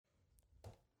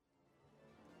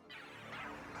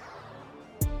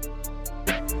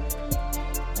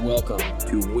Welcome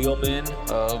to Wheelmen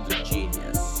of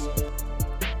Genius.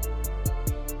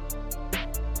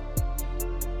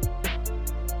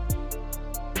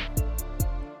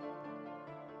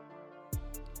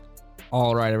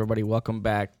 All right, everybody, welcome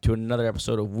back to another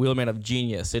episode of Wheelmen of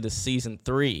Genius. It is season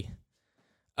 3.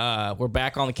 We're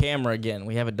back on the camera again.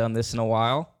 We haven't done this in a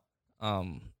while.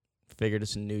 Figured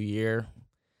it's a new year.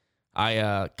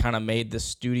 I kind of made this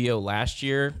studio last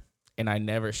year, and I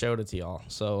never showed it to y'all.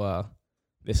 So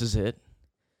this is it.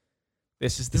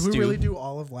 This is the Did we really do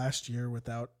all of last year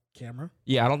without camera?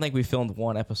 Yeah, I don't think we filmed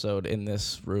one episode in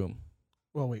this room.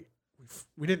 Well, we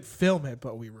didn't film it,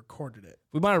 but we recorded it.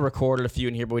 We might have recorded a few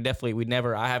in here, but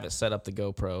I haven't set up the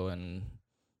GoPro in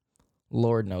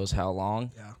Lord knows how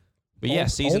long. Yeah. But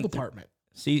old apartment.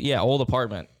 Old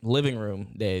apartment, living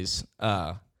room days.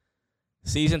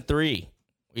 Season 3.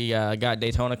 We got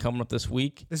Daytona coming up this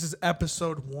week. This is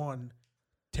episode 1,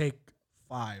 take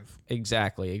 5.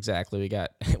 Exactly.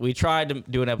 We tried to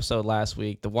do an episode last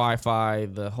week. The Wi-Fi,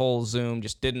 the whole Zoom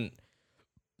just didn't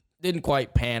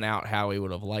quite pan out how we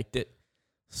would have liked it.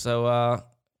 So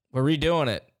we're redoing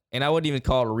it. And I wouldn't even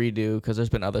call it a redo because there's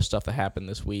been other stuff that happened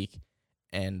this week.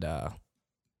 And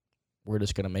we're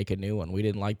just going to make a new one. We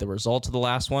didn't like the results of the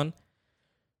last one.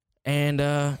 And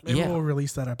maybe we'll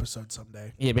release that episode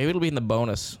someday. Yeah, maybe it'll be in the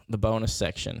bonus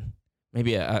section.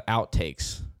 Maybe a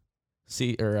outtakes.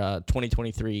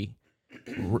 2023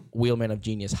 Wheelmen of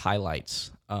Genius highlights.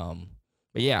 But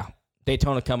yeah,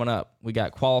 Daytona coming up. We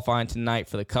got qualifying tonight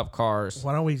for the Cup cars.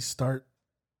 Why don't we start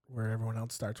where everyone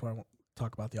else starts? Why don't we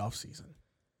talk about the off season?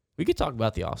 We could talk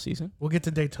about the off season. We'll get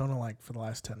to Daytona for the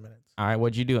last 10 minutes. All right,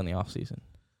 what'd you do in the off season?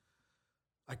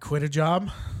 I quit a job.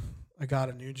 I got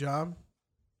a new job.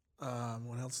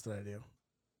 What else did I do?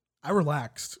 I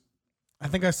relaxed. I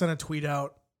think I sent a tweet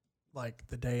out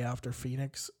the day after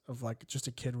Phoenix of just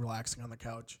a kid relaxing on the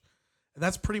couch. And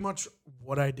that's pretty much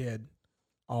what I did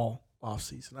all off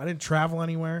season. I didn't travel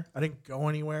anywhere. I didn't go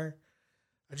anywhere.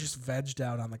 I just vegged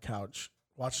out on the couch,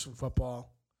 watched some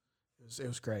football. It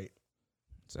was great.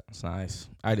 Sounds nice.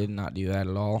 I did not do that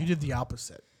at all. You did the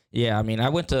opposite. Yeah, I mean, I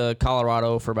went to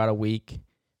Colorado for about a week.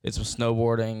 Did some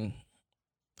snowboarding.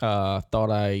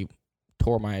 Thought I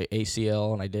tore my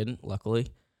ACL, and I didn't, luckily.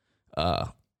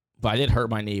 But I did hurt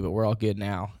my knee, but we're all good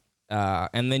now.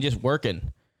 And then just worked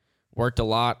a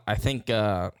lot. I think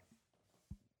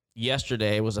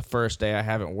yesterday was the first day I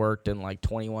haven't worked in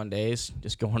 21 days,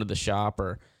 just going to the shop.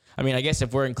 I guess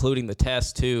if we're including the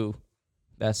test too,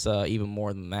 that's even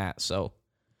more than that. So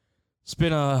it's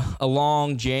been a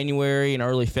long January and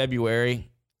early February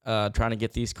trying to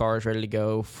get these cars ready to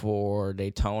go for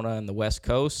Daytona and the West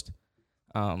Coast.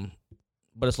 But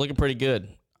it's looking pretty good.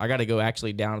 I got to go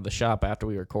actually down to the shop after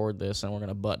we record this, and we're going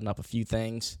to button up a few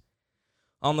things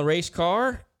on the race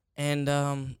car, and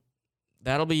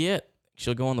that'll be it.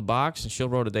 She'll go in the box, and she'll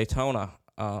roll to Daytona.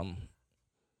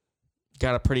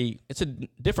 It's a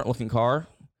different-looking car.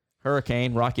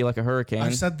 Hurricane, rocky like a hurricane.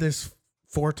 I've said this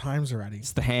 4 times already.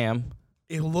 It's the Ham.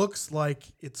 It looks like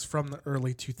it's from the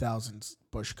early 2000s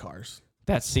Busch cars.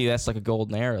 That's like a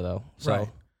golden era, though. So. Right.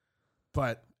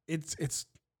 But it's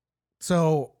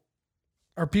so.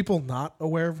 Are people not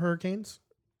aware of hurricanes?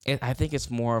 I think it's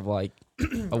more of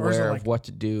aware of what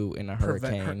to do in a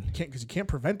hurricane. Because you can't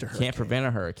prevent a hurricane. Can't prevent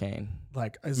a hurricane.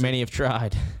 Many have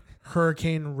tried.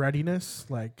 Hurricane readiness,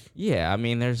 Yeah, I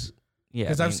mean, there's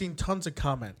because I've seen tons of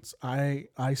comments. I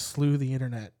slew the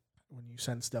internet when you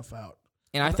send stuff out.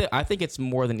 And I think it's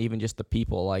more than even just the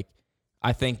people.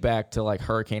 I think back to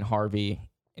Hurricane Harvey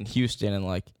in Houston,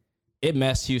 and it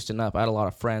messed Houston up. I had a lot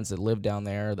of friends that lived down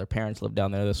there. Their parents lived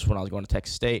down there. This was when I was going to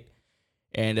Texas State.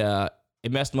 And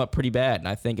it messed them up pretty bad. And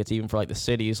I think it's even for the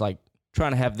cities,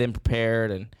 trying to have them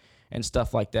prepared and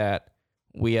stuff like that.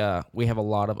 We have a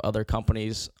lot of other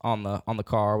companies on the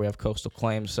car. We have Coastal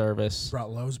Claims Service. Brought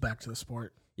Lowe's back to the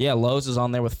sport. Yeah, Lowe's is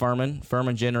on there with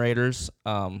Furman generators,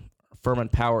 Furman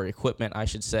Power Equipment, I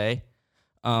should say.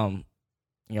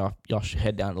 Y'all should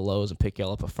head down to Lowe's and pick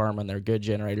y'all up a Furman. They're good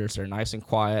generators. They're nice and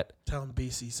quiet. Tell them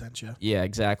BC sent you. Yeah,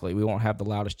 exactly. We won't have the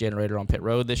loudest generator on pit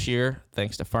road this year,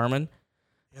 thanks to Furman.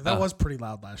 Yeah, that was pretty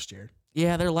loud last year.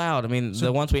 Yeah, they're loud. I mean,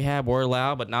 the ones we had were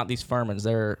loud, but not these Furmans.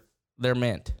 They're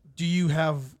mint. Do you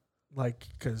have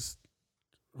because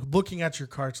looking at your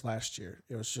carts last year,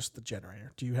 it was just the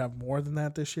generator. Do you have more than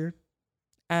that this year?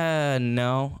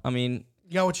 No. I mean,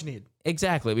 you got what you need.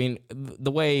 Exactly. I mean,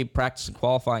 the way practice and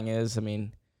qualifying is,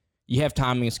 you have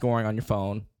timing and scoring on your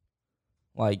phone.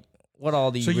 What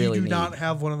all do you really need? So you do not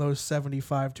have one of those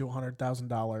 $75,000 to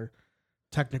 $100,000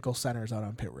 technical centers out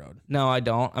on pit road? No, I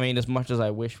don't. As much as I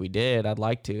wish we did, I'd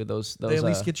like to. Those they at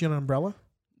least get you an umbrella?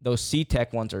 those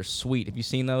C-Tech ones are sweet. Have you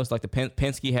seen those? Like the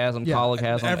Penske has them, Yeah, Colleague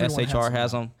has them, everyone SHR has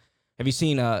has them. them. Have you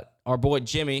seen our boy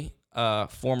Jimmy,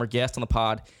 former guest on the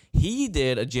pod? He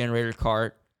did a generator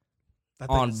cart That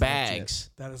thing on is bags.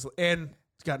 legit. That is, and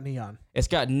it's got neon. It's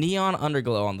got neon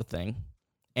underglow on the thing,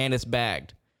 and it's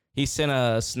bagged. He sent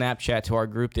a Snapchat to our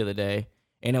group the other day,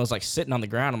 and it was like sitting on the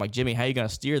ground. I'm like, Jimmy, how you gonna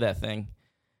steer that thing?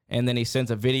 And then he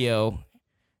sends a video,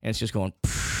 and it's just going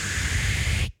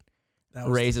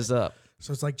raises up.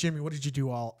 So it's like, Jimmy, what did you do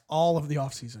all of the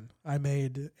off season? I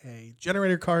made a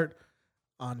generator cart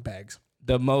on bags.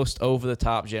 The most over the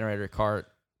top generator cart.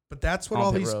 But that's what On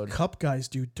all pit these road. cup guys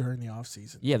do during the off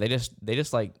season. Yeah, they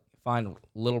just like find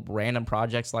little random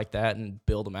projects like that and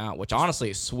build them out, which honestly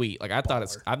is sweet. Like I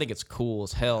think it's cool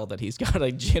as hell that he's got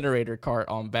a generator cart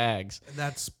on bags. And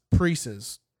that's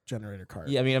Priest's generator cart.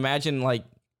 Yeah, I mean, imagine like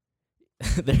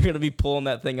they're gonna be pulling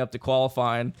that thing up to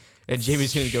qualifying, and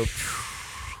Jimmy's gonna go.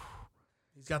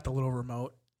 He's got the little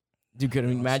remote. Dude, could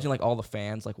you imagine like all the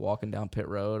fans like walking down pit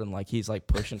road and like he's like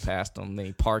pushing past them, then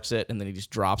he parks it and then he just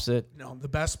drops it. No, the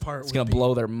best part It's gonna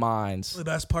blow their minds. The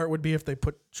best part would be if they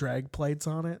put drag plates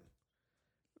on it,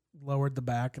 lowered the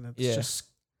back, and it's just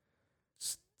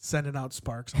sending out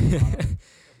sparks on the bottom. That'd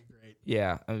be great.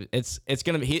 Yeah, it's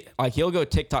gonna be he'll go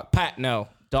TikTok. Pat, no,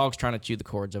 dog's trying to chew the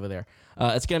cords over there.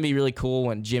 It's gonna be really cool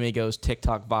when Jimmy goes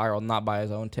TikTok viral, not by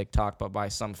his own TikTok, but by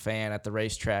some fan at the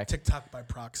racetrack. TikTok by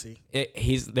proxy.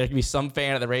 There can be some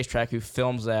fan at the racetrack who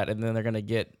films that, and then they're gonna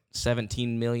get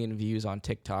 17 million views on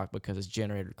TikTok because his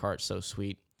generator cart's so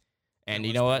sweet. And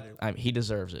you know what? He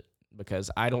deserves it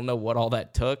because I don't know what all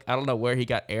that took. I don't know where he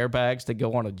got airbags to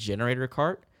go on a generator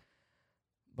cart,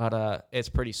 but it's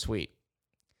pretty sweet.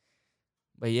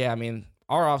 But yeah, I mean,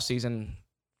 our off season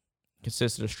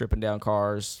consisted of stripping down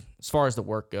cars. As far as the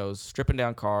work goes, stripping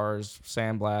down cars,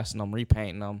 sandblasting them,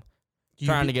 repainting them,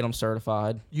 trying to get them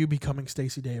certified. You becoming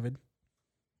Stacey David.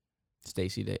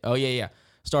 Stacey Day. Oh, yeah.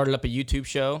 Started up a YouTube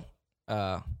show,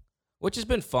 which has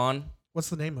been fun. What's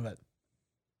the name of it?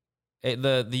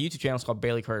 The YouTube channel is called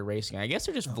Bailey Curry Racing. I guess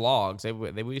they're just vlogs.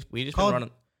 We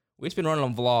just been running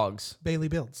on vlogs. Bailey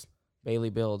Builds.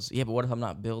 Bailey builds. Yeah, but what if I'm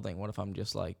not building? What if I'm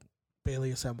just like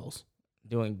Bailey Assembles.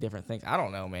 doing different things? I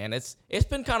don't know, man. It's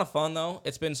been kind of fun though.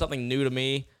 It's been something new to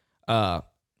me.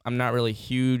 I'm not really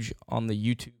huge on the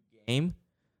YouTube game,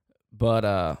 but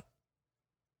I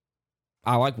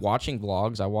like watching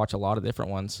vlogs. I watch a lot of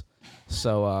different ones.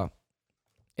 So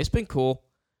it's been cool.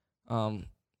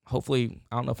 Hopefully,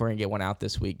 I don't know if we're going to get one out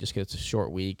this week just because it's a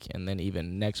short week, and then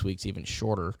even next week's even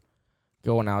shorter,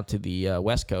 going out to the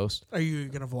West Coast. Are you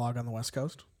going to vlog on the West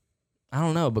Coast? I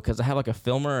don't know because I have like a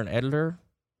filmer and editor,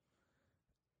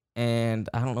 and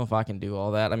I don't know if I can do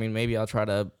all that. I mean, maybe I'll try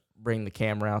to bring the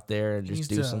camera out there and just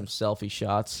do some selfie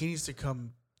shots. He needs to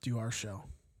come do our show.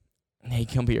 Hey,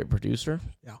 come be your producer?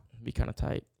 Yeah. Be kind of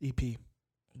tight. EP.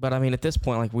 But I mean, at this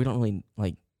point, like, we don't really,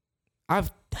 like,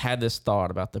 I've had this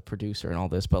thought about the producer and all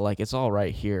this, but like, it's all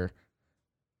right here.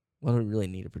 What do we really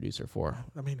need a producer for?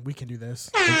 I mean, we can do this.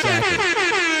 Exactly.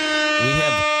 We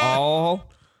have all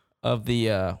of the,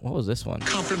 what was this one?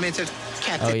 Complimented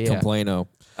Captain. Oh, yeah. Complaino.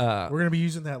 We're going to be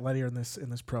using that later in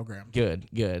this program. Good.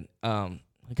 We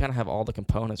kind of have all the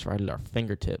components right at our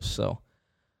fingertips. So,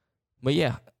 but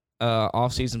yeah,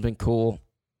 off season's been cool.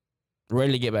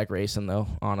 Ready to get back racing though,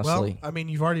 honestly. Well, I mean,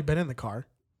 you've already been in the car.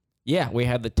 Yeah, we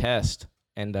had the test,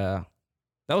 and that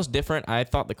was different. I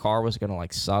thought the car was gonna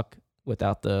like suck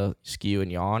without the skew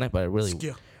and yaw on it, but it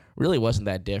really wasn't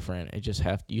that different. It just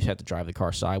you have to drive the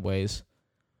car sideways.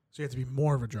 So you have to be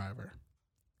more of a driver.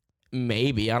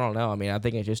 Maybe, I don't know. I mean, I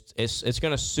think it's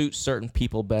gonna suit certain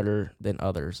people better than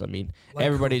others. I mean, Like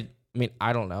everybody. I mean,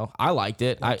 I don't know. I liked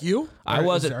it. Like you? I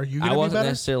wasn't. Are you I gonna be wasn't better?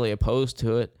 necessarily opposed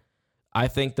to it. I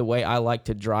think the way I like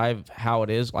to drive, how it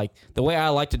is, like the way I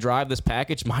like to drive this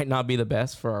package might not be the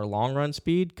best for our long run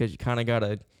speed because you kind of got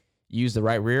to use the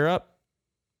right rear up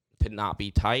to not be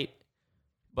tight.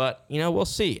 But, we'll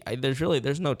see.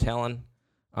 There's no telling.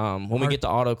 When we get to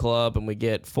Auto Club and we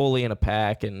get fully in a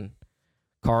pack and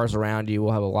cars around you,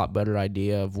 we'll have a lot better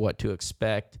idea of what to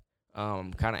expect.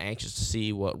 Kind of anxious to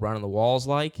see what running the wall's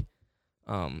like.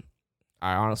 I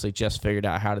honestly just figured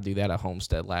out how to do that at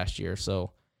Homestead last year,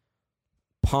 so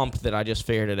pumped that I just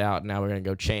figured it out. Now we're going to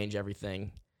go change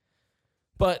everything.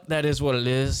 But that is what it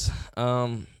is.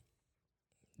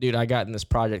 Dude, I got in this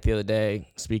project the other day,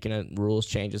 speaking of rules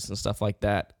changes and stuff like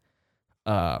that.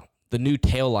 The new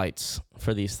taillights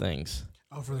for these things.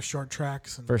 Oh, for the short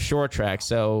tracks. For short tracks.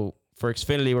 So for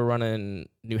Xfinity, we're running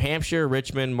New Hampshire,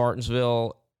 Richmond,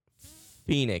 Martinsville,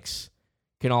 Phoenix.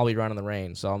 Can all be run in the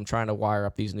rain. So I'm trying to wire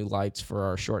up these new lights for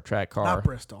our short track car. Not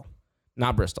Bristol.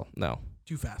 Not Bristol, no.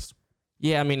 Too fast.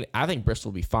 Yeah, I mean, I think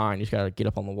Bristol will be fine. You just got to get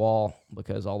up on the wall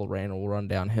because all the rain will run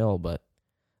downhill. But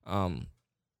I don't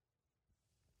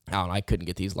know. I couldn't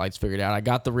get these lights figured out. I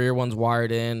got the rear ones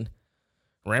wired in,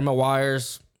 ran my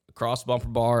wires across the bumper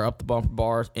bar, up the bumper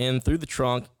bar, in through the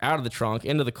trunk, out of the trunk,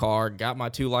 into the car, got my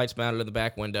 2 lights mounted in the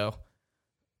back window.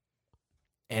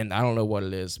 And I don't know what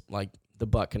it is, like the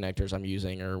butt connectors I'm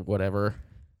using or whatever.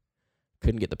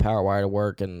 Couldn't get the power wire to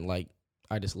work, and like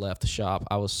I just left the shop.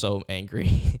 I was so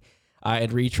angry. I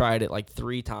had retried it like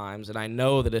 3 times, and I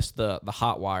know that it's the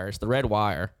hot wires, the red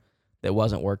wire, that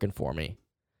wasn't working for me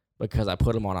because I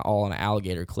put them all on an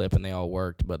alligator clip and they all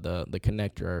worked, but the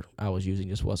connector I was using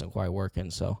just wasn't quite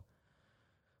working. So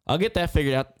I'll get that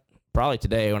figured out probably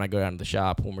today when I go down to the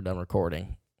shop when we're done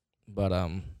recording. But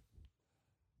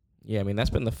yeah, I mean,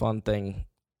 that's been the fun thing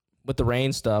with the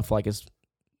rain stuff. Like, it's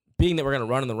being that we're going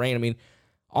to run in the rain. I mean,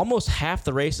 almost half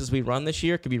the races we run this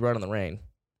year could be run in the rain.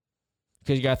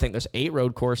 Because you got to think there's 8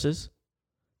 road courses.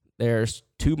 There's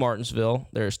 2 Martinsville.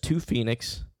 There's 2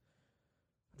 Phoenix.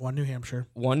 1 New Hampshire.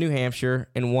 1 New Hampshire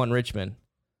and 1 Richmond.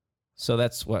 So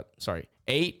that's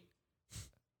 8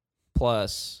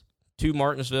 plus 2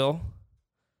 Martinsville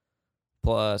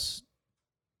plus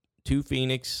 2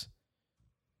 Phoenix,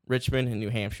 Richmond, and New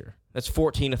Hampshire. That's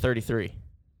 14 to 33.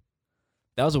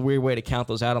 That was a weird way to count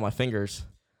those out on my fingers.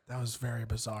 That was very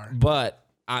bizarre. But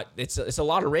it's a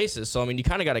lot of races. So, I mean, you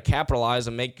kind of got to capitalize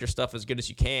and make your stuff as good as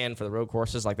you can for the road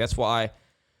courses. Like, that's why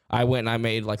I went and I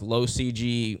made, like, low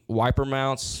CG wiper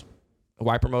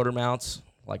motor mounts.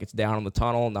 Like, it's down in the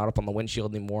tunnel, not up on the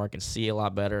windshield anymore. I can see a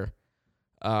lot better.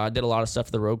 I did a lot of stuff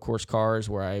for the road course cars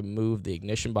where I moved the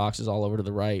ignition boxes all over to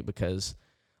the right because,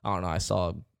 I don't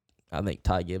know, I think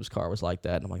Ty Gibbs' car was like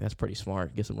that. And I'm like, that's pretty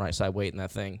smart. Get some right side weight in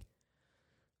that thing.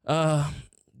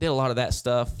 Did a lot of that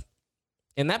stuff.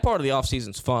 And that part of the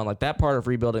offseason's fun. Like, that part of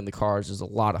rebuilding the cars is a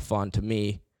lot of fun to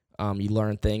me. You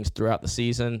learn things throughout the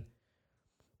season.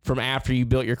 From after you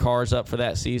built your cars up for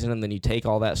that season, and then you take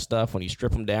all that stuff, when you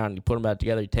strip them down and you put them back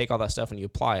together, you take all that stuff and you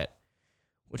apply it,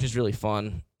 which is really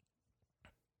fun.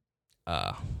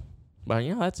 But,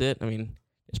 that's it. I mean,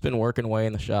 it's been working away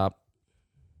in the shop.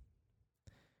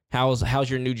 How's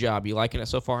your new job? You liking it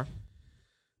so far?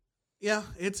 Yeah,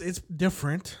 it's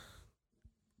different.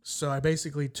 So I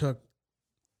basically took,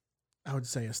 I would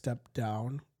say, a step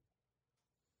down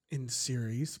in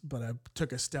series, but I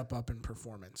took a step up in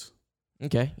performance.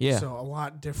 Okay, yeah. So a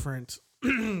lot different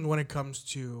when it comes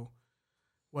to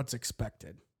what's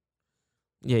expected.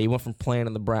 Yeah, you went from playing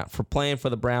for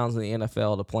the Browns in the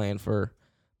NFL to playing for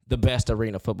the best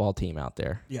arena football team out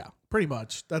there. Yeah, pretty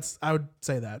much. I would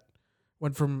say that.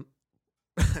 Went from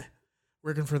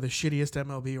working for the shittiest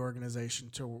MLB organization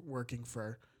to working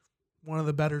for one of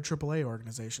the better AAA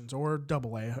organizations, or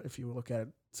AA if you look at it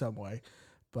some way.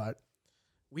 But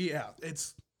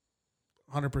it's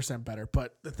 100% better.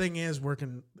 But the thing is,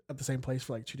 working at the same place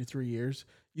for like 2 to 3 years,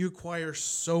 you acquire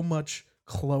so much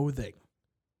clothing.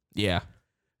 Yeah.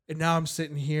 And now I'm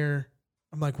sitting here,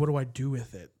 I'm like, what do I do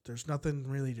with it? There's nothing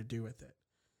really to do with it.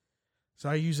 So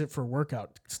I use it for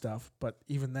workout stuff, but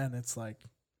even then it's like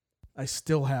I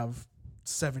still have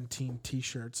 17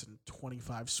 t-shirts and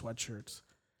 25 sweatshirts.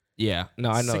 Yeah.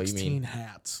 No, I know what you mean. 16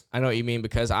 hats. I know what you mean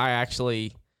because I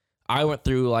went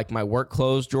through like my work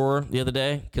clothes drawer the other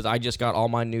day because I just got all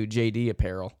my new JD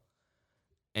apparel.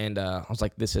 And I was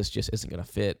like, this just isn't going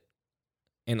to fit.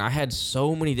 And I had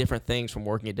so many different things from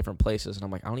working at different places. And I'm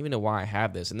like, I don't even know why I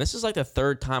have this. And this is like the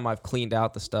 3rd time I've cleaned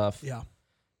out the stuff. Yeah.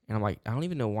 And I'm like, I don't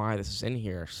even know why this is in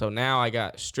here. So now I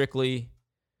got strictly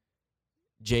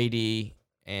JD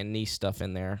and niece stuff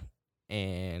in there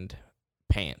and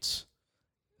pants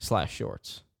 /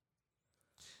 shorts.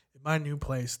 In my new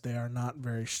place, they are not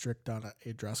very strict on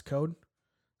a dress code.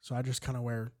 So I just kind of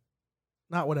wear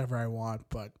not whatever I want,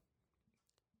 but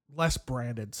less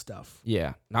branded stuff.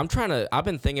 Yeah. I've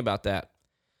been thinking about that.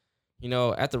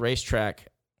 At the racetrack,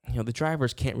 the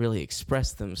drivers can't really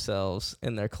express themselves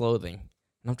in their clothing.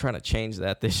 And I'm trying to change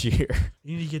that this year.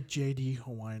 You need to get JD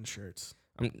Hawaiian shirts.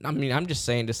 I'm just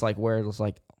saying, just like wear those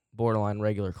like borderline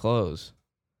regular clothes.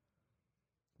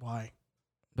 Why?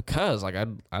 Because like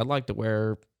I'd like to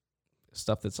wear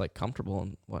stuff that's like comfortable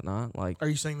and whatnot. Like, are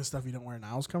you saying the stuff you don't wear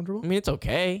now is comfortable? I mean, it's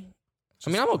okay.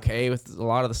 I'm okay with a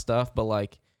lot of the stuff, but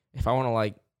like if I want to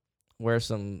like wear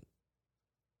some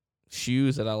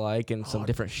shoes that I like and some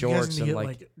different shorts you guys need and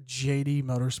to get, like JD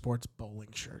Motorsports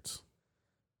bowling shirts.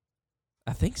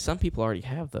 I think some people already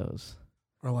have those.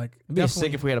 Or like, it'd be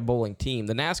sick if we had a bowling team.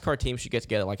 The NASCAR team should get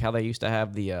together, like how they used to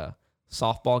have the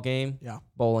softball game,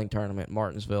 bowling tournament in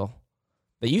Martinsville.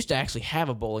 They used to actually have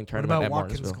a bowling tournament at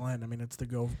Martinsville. Watkins Glen? I mean, it's the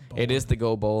Go Bowling. It is the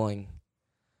Go Bowling.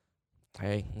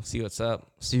 Hey, we'll see what's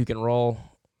up. See who can roll.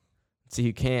 See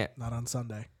who can't. Not on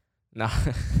Sunday. No,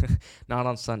 not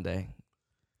on Sunday.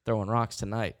 Throwing rocks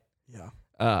tonight.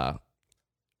 Yeah.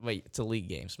 Wait, it's a league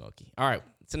game, Smokey. All right,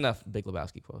 it's enough Big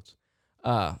Lebowski quotes.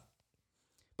 But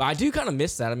I do kind of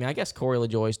miss that. I mean, I guess Corey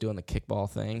LaJoy's doing the kickball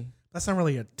thing. That's not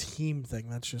really a team thing.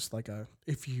 That's just like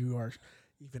if you are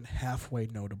even halfway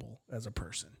notable as a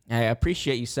person. I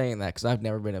appreciate you saying that because I've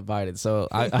never been invited. So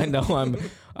I know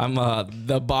I'm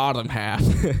the bottom half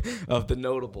of the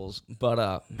notables.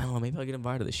 But no, maybe I'll get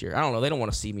invited this year. I don't know. They don't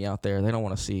want to see me out there. They don't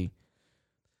want to see.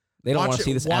 They don't want to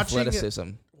see this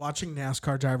athleticism. Watching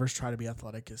NASCAR drivers try to be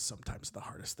athletic is sometimes the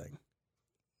hardest thing.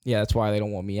 Yeah, that's why they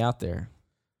don't want me out there.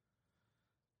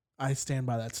 I stand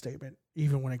by that statement,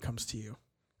 even when it comes to you.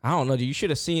 I don't know, dude. You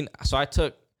should have seen. So I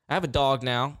have a dog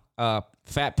now,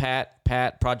 Fat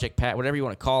Pat, Project Pat, whatever you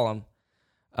want to call him.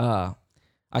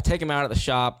 I take him out of the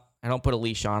shop. I don't put a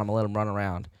leash on him. I let him run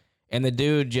around. And the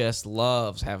dude just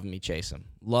loves having me chase him.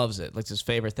 Loves it. Like, it's his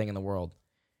favorite thing in the world.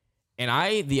 And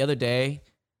I, the other day,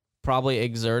 probably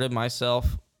exerted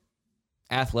myself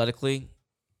athletically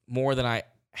more than I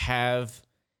have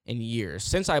in years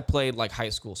since I played like high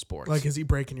school sports. Like, is he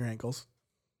breaking your ankles?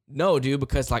 No, dude,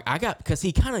 because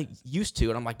he kind of used to,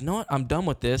 and I'm like, no, what? I'm done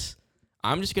with this.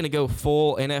 I'm just gonna go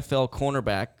full NFL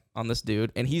cornerback on this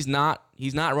dude, and he's not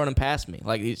running past me.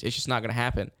 Like, it's just not gonna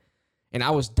happen. And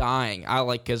I was dying.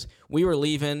 Because we were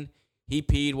leaving, he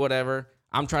peed, whatever.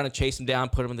 I'm trying to chase him down,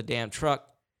 put him in the damn truck,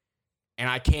 and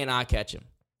I cannot catch him.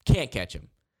 Can't catch him.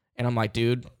 And I'm like,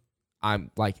 dude,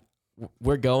 I'm like,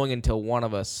 we're going until one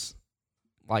of us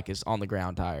like is on the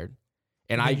ground tired.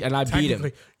 And I beat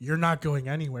him. You're not going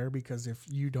anywhere because if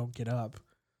you don't get up,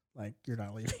 like, you're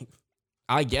not leaving.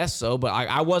 I guess so, but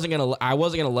I wasn't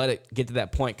gonna let it get to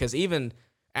that point, because even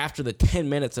after the 10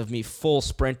 minutes of me full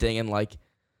sprinting and like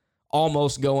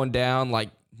almost going down, like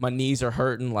my knees are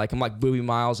hurting, like I'm like Booby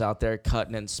Miles out there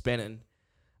cutting and spinning,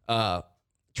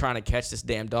 trying to catch this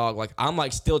damn dog. Like, I'm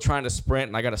like still trying to sprint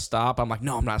and I gotta stop. I'm like,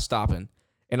 no, I'm not stopping.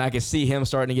 And I can see him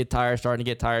starting to get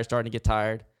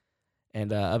tired.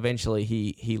 And eventually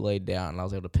he laid down, and I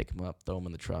was able to pick him up, throw him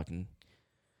in the truck, and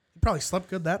He probably slept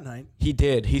good that night. he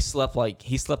did. He slept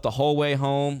the whole way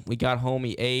home. We got home,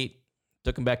 he ate,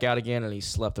 took him back out again, and he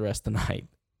slept the rest of the night.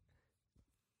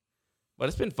 But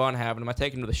it's been fun having him. I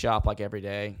take him to the shop like every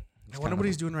day. I wonder what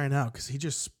he's doing right now, because he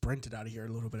just sprinted out of here a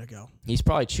little bit ago. He's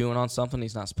probably chewing on something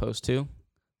he's not supposed to.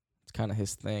 It's kind of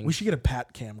his thing. We should get a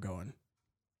Pat cam going.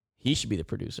 He should be the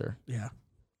producer. Yeah.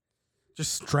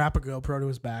 Just strap a GoPro to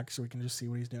his back so we can just see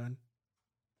what he's doing.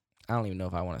 I don't even know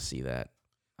if I want to see that.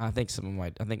 I think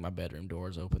my bedroom door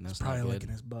is open. That's probably not good. licking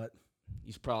his butt.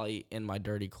 He's probably in my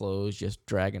dirty clothes, just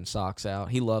dragging socks out.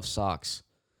 He loves socks.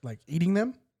 Like eating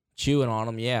them? Chewing on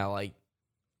them, yeah. Like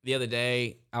the other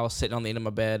day, I was sitting on the end of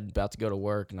my bed about to go to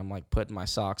work, and I'm like putting my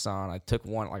socks on. I took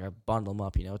one, like I bundled them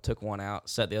up, took one out,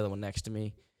 set the other one next to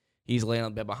me. He's laying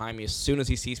on the bed behind me. As soon as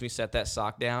he sees me set that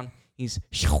sock down, he's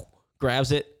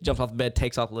grabs it, jumps off the bed,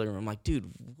 takes off the living room. I'm like,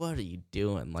 dude, what are you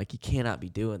doing? Like, you cannot be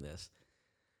doing this.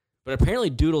 But apparently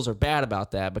doodles are bad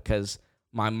about that, because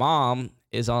my mom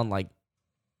is on like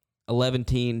 11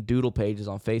 teen doodle pages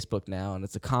on Facebook now, and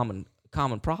it's a common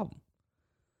problem.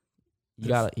 You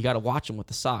gotta watch them with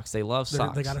the socks. They love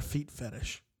socks. They got a feet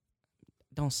fetish.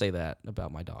 Don't say that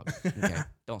about my dog. Okay,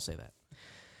 don't say that.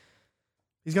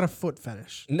 He's got a foot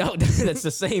fetish. No, that's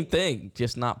the same thing,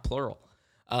 just not plural.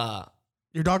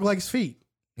 Your dog likes feet.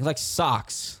 He likes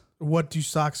socks. What do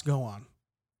socks go on?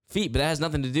 Feet, but that has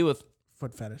nothing to do with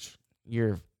Foot fetish.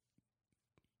 You're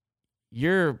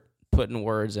putting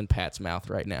words in Pat's mouth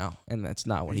right now, and that's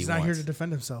not what he wants. He's not here to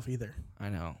defend himself either. I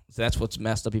know. So that's what's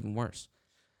messed up even worse.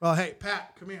 Well, hey,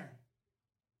 Pat, come here.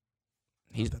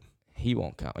 He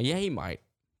won't come. Yeah, he might.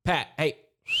 Pat, hey.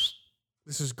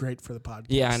 This is great for the podcast.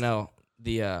 Yeah, I know.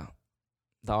 The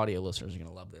audio listeners are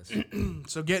going to love this.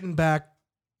 So getting back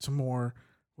to more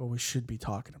what we should be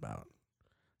talking about.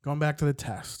 Going back to the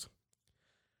test.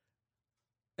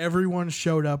 Everyone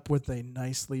showed up with a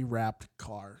nicely wrapped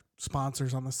car.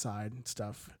 Sponsors on the side and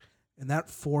stuff. And that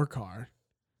 4 car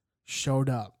showed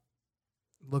up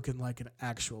looking like an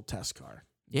actual test car.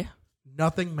 Yeah.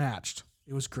 Nothing matched.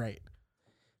 It was great.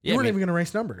 Yeah, You weren't even going to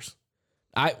race numbers.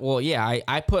 I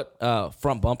put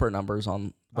front bumper numbers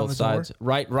on both sides,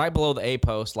 right below the A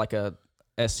post, like a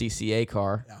SCCA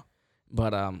car. Yeah.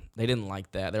 But they didn't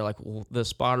like that. They're like, well, the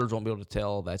spotters won't be able to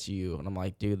tell that's you. And I'm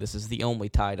like, dude, this is the only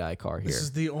tie-dye car here. This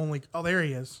is the only. Oh, there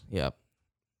he is. Yep.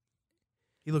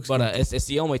 He looks. But good. it's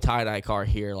the only tie-dye car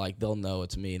here. Like, they'll know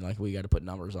it's me. Like, we got to put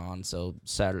numbers on. So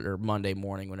Saturday or Monday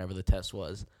morning, whenever the test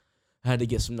was, I had to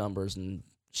get some numbers and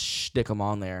stick them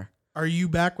on there. Are you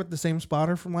back with the same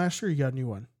spotter from last year? Or you got a new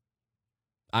one?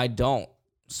 I don't.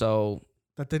 So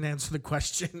That didn't answer the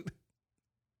question.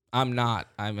 I'm not.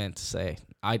 I meant to say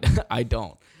I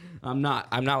don't. I'm not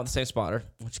with the same spotter,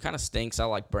 which kind of stinks. I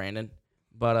like Brandon,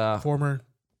 but Former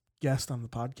guest on the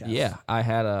podcast. yeah, I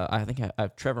think I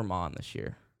have Trevor Mon this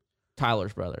year,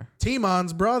 Tyler's brother.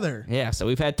 T-Mon's brother. Yeah, so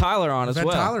we've had Tyler on We've as had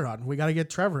well. Tyler on. We got to get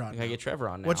Trevor on. We gotta get Trevor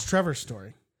on now. What's Trevor's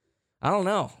story? I don't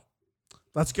know.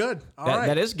 That's good. All right.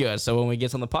 That is good. So when we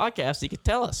get on the podcast, he could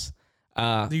tell us.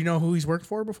 Do you know who he's worked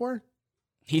for before?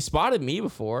 He spotted me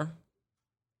before.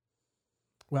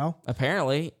 Well,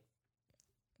 Apparently,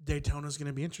 Daytona's going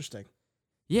to be interesting.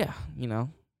 yeah.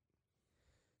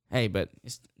 Hey, but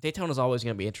Daytona's always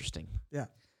going to be interesting. Yeah.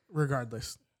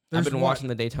 Regardless. I've There's been what, watching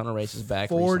the Daytona races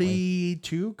back recently.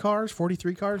 42 cars,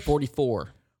 43 cars? 44.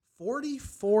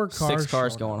 44 cars. 6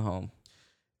 cars showing going up. home.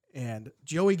 And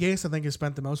Joey Gase, I think, has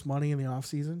spent the most money in the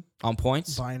offseason On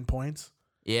points? buying points.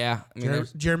 Yeah. I mean,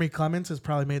 Jeremy Clements has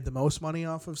probably made the most money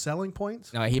off of selling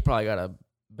points. no, he probably got a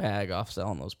bag off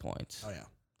selling those points. Oh, yeah.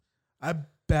 I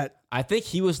bet. I think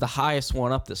he was the highest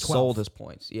one up that 12. sold his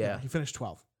points. Yeah. He finished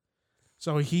 12th.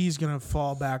 So he's going to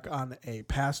fall back on a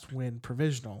past win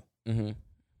provisional Mm-hmm.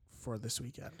 for this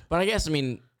weekend. But I guess, I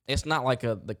mean, it's not like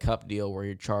the Cup deal where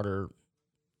your charter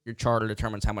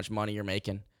determines how much money you're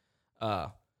making.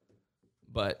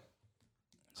 But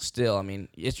still, I mean,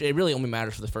 it really only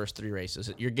matters for the first 3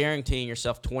 races. You're guaranteeing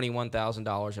yourself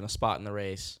 $21,000 in a spot in the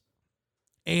race.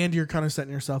 And you're kind of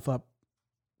setting yourself up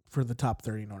for the top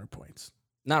 30 in order points.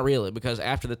 Not really, because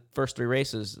after the first 3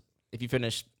 races, if you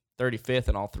finish 35th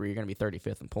in all 3, you're going to be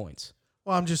 35th in points.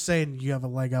 Well, I'm just saying you have a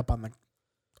leg up on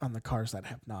the cars that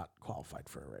have not qualified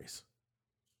for a race.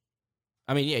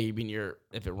 I mean, yeah, you mean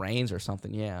if it rains or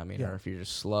something, yeah. I mean, Yeah. or if you're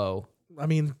just slow. I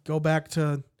mean, go back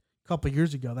to a couple of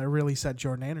years ago. That really set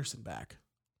Jordan Anderson back.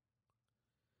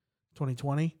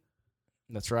 2020.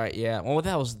 That's right, yeah. Well,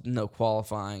 that was no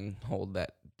qualifying hold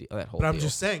that whole But I'm deal.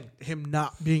 just saying, him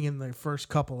not being in the first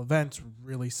couple events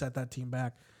really set that team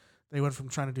back. They went from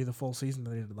trying to do the full season to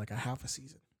they did like a half a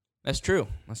season. That's true.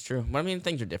 But I mean,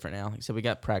 things are different now. Like I said, we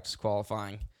got practice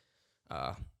qualifying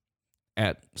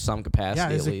at some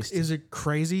capacity at least. Is it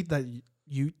crazy that do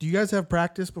you guys have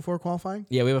practice before qualifying?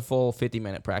 Yeah, we have a full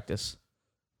 50-minute practice,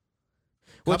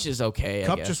 which is okay.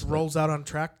 Cup I guess, just but- rolls out on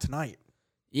track tonight.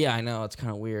 Yeah, I know. It's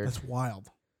kind of weird. That's wild.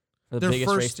 For the their biggest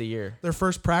first- race of the year. Their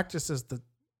first practice is the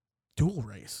dual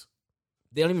race.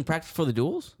 They don't even practice for the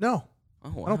duels? No, Oh,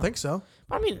 wow. I don't think so.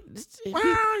 I mean,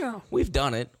 we've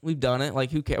done it. We've done it. Like,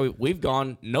 who cares? We've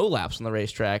gone no laps on the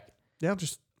racetrack. Yeah,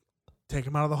 just take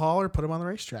him out of the hall or put him on the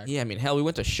racetrack. Yeah, I mean, hell, we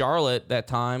went to Charlotte that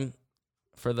time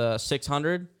for the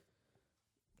 600.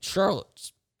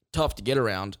 Charlotte's tough to get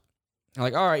around. I'm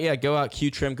like, all right, yeah, go out, Q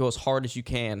trim, go as hard as you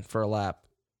can for a lap.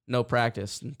 No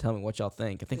practice, and tell me what y'all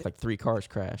think. I think like 3 cars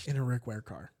crashed. In a Rick Ware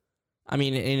car. I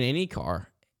mean, in any car.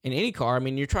 I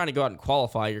mean, you're trying to go out and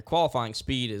qualify. Your qualifying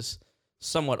speed is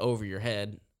somewhat over your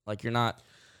head. Like, you're not.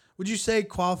 Would you say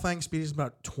qualifying speed is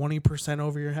about 20%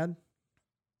 over your head?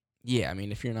 Yeah, I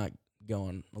mean, if you're not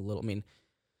going a little. I mean,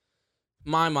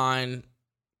 my mind,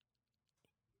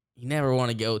 you never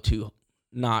want to go too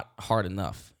not hard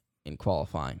enough in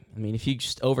qualifying. I mean, if you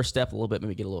just overstep a little bit,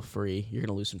 maybe get a little free, you're going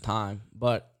to lose some time.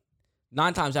 But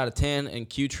 9 times out of 10 in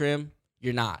Q trim,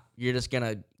 you're not. You're just going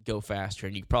to go faster,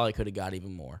 and you probably could have got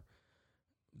even more.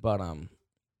 But,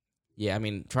 yeah, I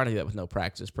mean, trying to do that with no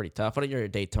practice is pretty tough. I think you're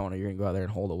at Daytona, you're going to go out there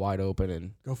and hold it wide open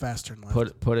and Go faster and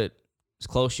left. put it as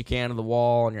close as you can to the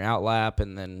wall on your out lap,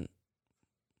 and then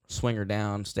swing her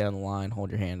down, stay on the line, hold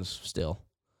your hands still.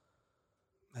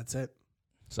 That's it.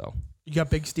 So, You got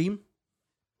big steam?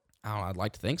 I don't know. I'd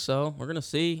like to think so. We're going to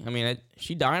see. I mean,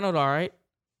 she dynoed all right.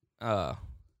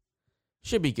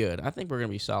 Should be good. I think we're going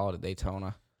to be solid at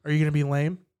Daytona. Are you going to be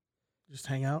lame? Just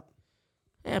hang out?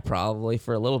 Yeah, probably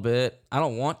for a little bit. I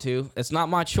don't want to. It's not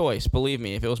my choice. Believe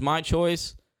me. If it was my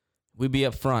choice, we'd be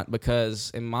up front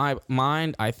because in my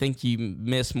mind, I think you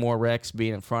miss more wrecks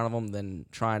being in front of them than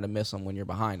trying to miss them when you're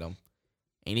behind them.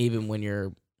 And even when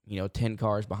you're, 10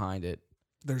 cars behind it.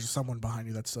 There's someone behind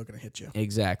you that's still going to hit you.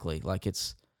 Exactly. Like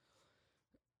it's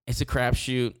a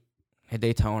crapshoot at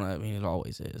Daytona. I mean, it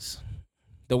always is.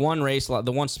 The one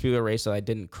speedway race that I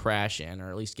didn't crash in or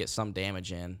at least get some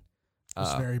damage in. It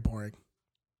was very boring.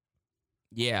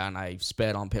 Yeah, and I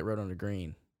sped on pit road under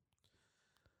green.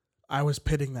 I was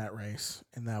pitting that race,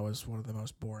 and that was one of the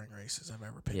most boring races I've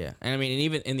ever pitted. Yeah, and I mean, and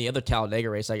even in the other Talladega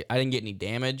race, I didn't get any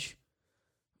damage,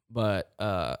 but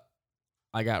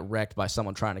I got wrecked by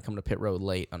someone trying to come to pit road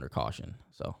late under caution.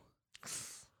 So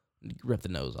ripped the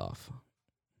nose off.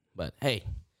 But hey,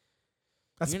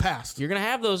 That's the past. You're gonna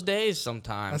have those days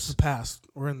sometimes. That's the past.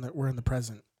 We're in the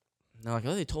present. And they're like,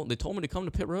 oh, they told me to come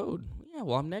to pit road. Yeah,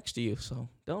 well, I'm next to you, so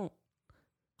don't.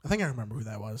 I think I remember who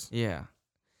that was. Yeah.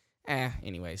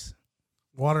 Anyways.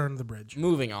 Water under the bridge.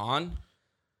 Moving on.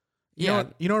 You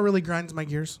know what really grinds my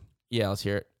gears? Yeah, let's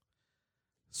hear it.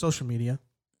 Social media.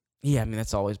 Yeah, I mean,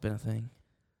 that's always been a thing.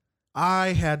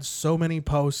 I had so many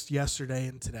posts yesterday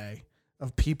and today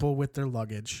of people with their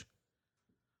luggage.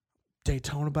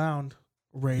 Daytona bound.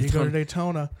 Ready to go to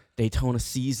Daytona. Daytona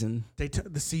season.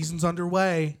 The season's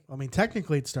underway. I mean,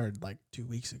 technically it started like 2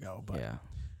 weeks ago, but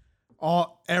yeah.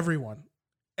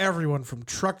 Everyone from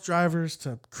truck drivers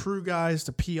to crew guys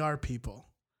to PR people.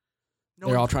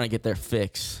 They're all trying to get their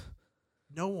fix.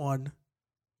 No one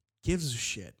gives a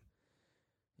shit.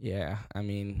 Yeah, I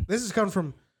mean, this is coming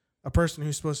from a person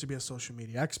who's supposed to be a social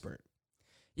media expert.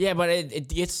 Yeah, but it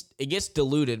gets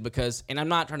diluted because, and I'm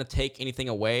not trying to take anything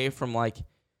away from like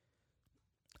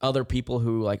other people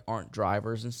who like aren't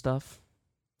drivers and stuff,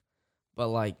 but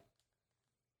like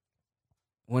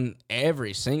when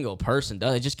every single person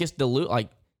does, it just gets diluted.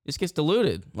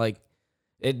 Like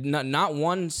it not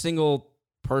one single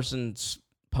person's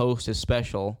post is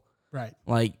special. Right.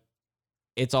 Like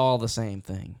it's all the same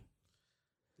thing.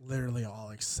 Literally all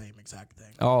like same exact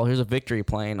thing. Oh, here's a victory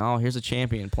plane. Oh, here's a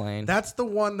champion plane. That's the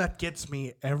one that gets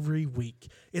me every week.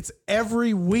 It's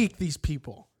every week, these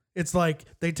people. It's like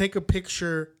they take a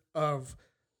picture of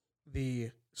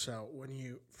so when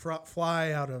you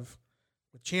fly out of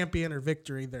a champion or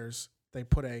victory, they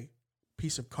put a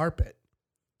piece of carpet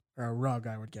or a rug,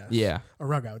 I would guess. Yeah. A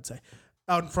rug, I would say,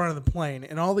 out in front of the plane.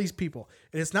 And all these people.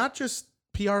 And it's not just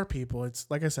PR people. It's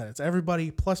like I said, it's everybody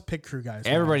plus pit crew guys.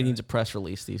 Everybody needs a press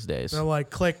release these days. They're like,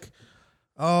 click,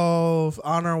 on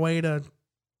our way to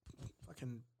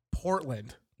fucking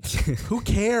Portland. Who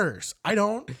cares? I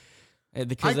don't.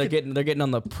 Because they're getting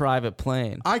on the private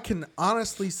plane. I can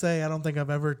honestly say I don't think I've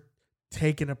ever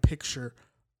taken a picture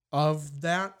of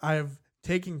that. I've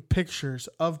taken pictures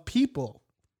of people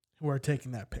who are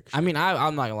taking that picture. I mean,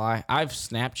 I'm not gonna lie. I've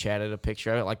Snapchatted a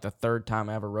picture of it like the third time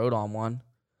I ever rode on one.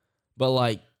 But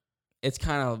like, it's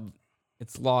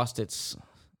lost its,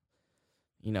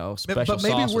 special but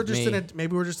maybe sauce we're with just me.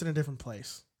 we're just in a different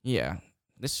place. Yeah,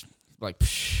 this like,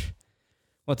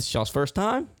 what, this y'all's first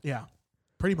time? Yeah,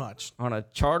 pretty much On a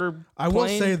charter plane? I will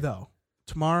say though,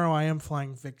 tomorrow I am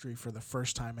flying Victory for the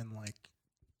first time in like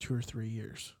 2 or 3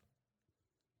 years.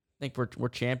 I think we're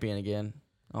champion again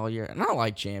all year. And I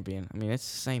like champion. I mean, it's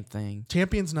the same thing.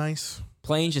 Champion's nice.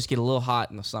 Planes just get a little hot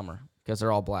in the summer because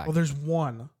they're all black. Well, there's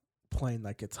one plane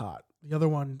that gets hot. The other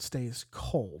one stays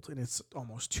cold, and it's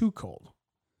almost too cold.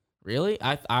 Really?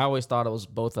 I always thought it was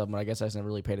both of them, but I guess I just never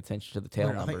really paid attention to the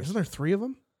tail numbers. Isn't there 3 of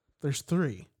them? There's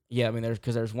 3. Yeah, I mean, there's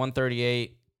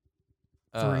 138,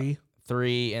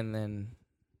 3, and then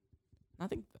I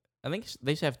think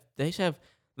they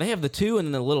have the 2 and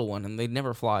then the little one, and they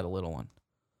never fly the little one,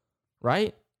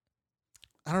 right?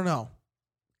 I don't know,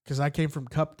 because I came from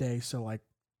Cup Day, so like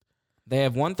they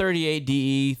have 138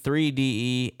 DE, 3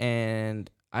 DE, and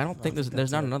I don't think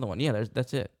there's not another one. Yeah,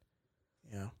 that's it.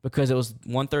 Yeah, because it was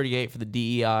 138 for the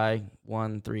DEI,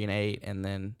 1, 3, and 8, and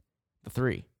then the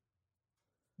 3.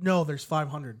 No, there's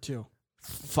 500 too.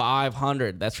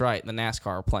 500. That's right. The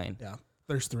NASCAR plane. Yeah,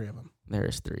 there's 3 of them.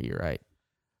 There's 3. You're right.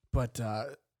 But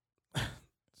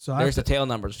so there's the tail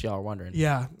numbers. If y'all are wondering.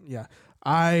 Yeah.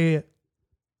 I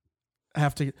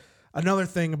have to. Another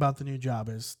thing about the new job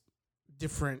is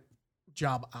different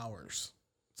job hours.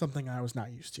 Something I was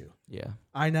not used to. Yeah.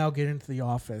 I now get into the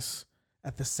office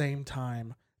at the same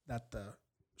time that the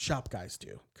shop guys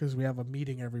do because we have a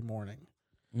meeting every morning.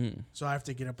 So I have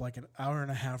to get up like an hour and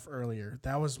a half earlier.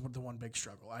 That was the one big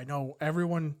struggle. I know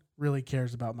everyone really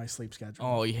cares about my sleep schedule.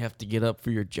 Oh, you have to get up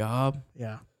for your job?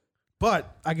 Yeah.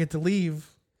 But I get to leave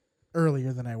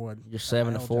earlier than I would. You're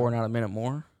 7 to 4, not a minute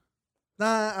more?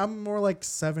 Nah, I'm more like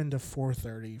 7 to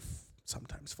 4:30,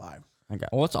 sometimes 5. Okay.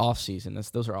 Well, it's off season.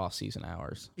 Those are off season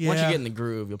hours. Yeah. Once you get in the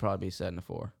groove, you'll probably be 7 to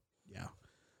 4. Yeah.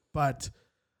 But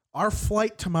our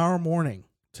flight tomorrow morning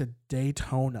to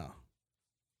Daytona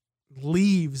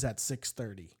leaves at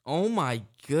 6:30. Oh my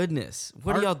goodness.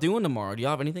 What are y'all doing tomorrow? Do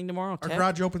y'all have anything tomorrow? Our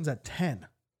garage opens at 10.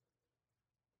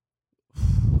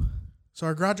 So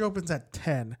our garage opens at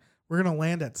 10. We're going to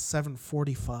land at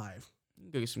 7:45.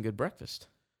 Go get some good breakfast.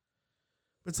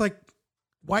 It's like,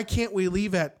 why can't we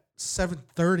leave at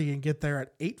 7:30 and get there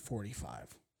at 8:45?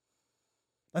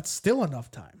 That's still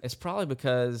enough time. It's probably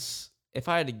because if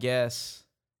I had to guess,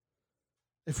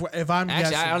 If I'm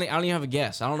actually, guessing, I don't even have a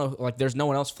guess. I don't know. Like, there's no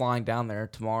one else flying down there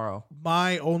tomorrow.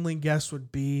 my only guess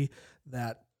would be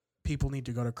that people need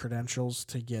to go to credentials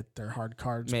to get their hard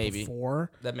cards Maybe.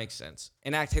 before. That makes sense.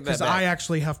 And I take that Because back. I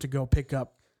actually have to go pick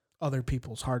up other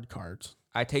people's hard cards.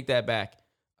 I take that back.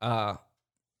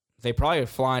 They probably are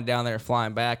flying down there,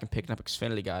 flying back, and picking up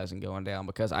Xfinity guys and going down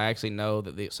because I actually know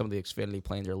that some of the Xfinity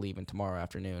planes are leaving tomorrow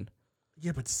afternoon.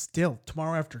 Yeah, but still,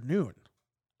 tomorrow afternoon.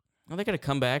 Are they going to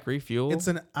come back, refuel? It's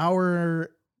an hour.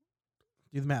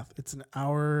 Do the math. It's an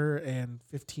hour and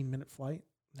 15-minute flight.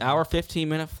 Hour,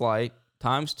 15-minute flight,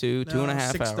 times 2, 2.5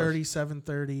 hours. 6:30,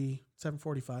 7:30,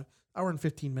 7:45. Hour and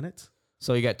 15 minutes.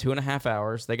 So you got 2.5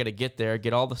 hours. They got to get there,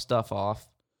 get all the stuff off,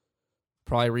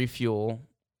 probably refuel.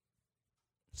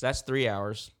 So that's 3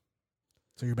 hours.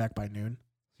 So you're back by noon?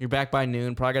 You're back by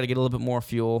noon. Probably got to get a little bit more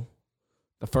fuel.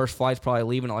 The first flight's probably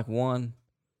leaving at like 1.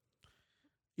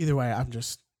 Either way, I'm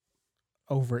just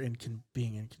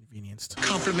being inconvenienced.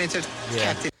 Complimented.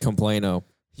 Yeah. Complaino.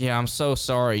 Yeah, I'm so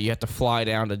sorry. You have to fly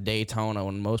down to Daytona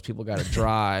when most people got to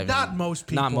drive. Not most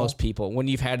people. Not most people. When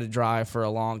you've had to drive for a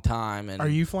long time. And Are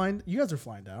you flying? You guys are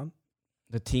flying down.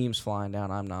 the team's flying down.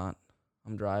 I'm not.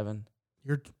 I'm driving.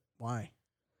 Why?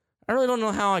 I really don't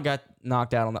know how I got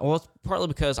knocked out on that. Well, it's partly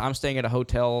because I'm staying at a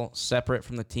hotel separate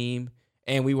from the team.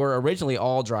 And we were originally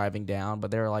all driving down,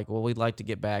 but they were like, well, we'd like to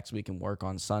get back so we can work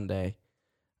on Sunday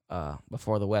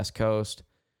before the West Coast.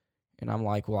 And I'm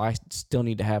like, well, I still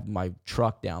need to have my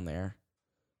truck down there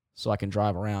so I can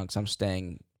drive around because I'm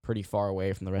staying pretty far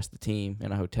away from the rest of the team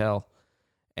in a hotel.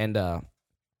 And I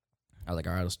was like,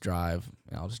 all right, let's drive.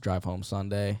 And I'll just drive home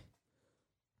Sunday.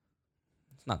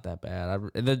 It's not that bad.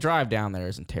 The drive down there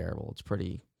isn't terrible. It's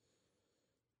pretty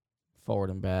forward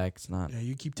and back. It's not. Yeah,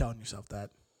 you keep telling yourself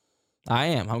that. I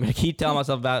am. I'm going to keep telling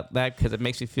myself about that because it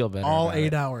makes me feel better. All 8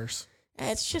 it. hours.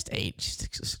 It's just 8.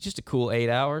 Just a cool 8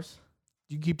 hours.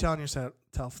 You keep telling yourself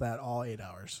that all 8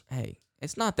 hours. Hey,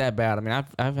 it's not that bad. I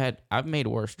mean, I've made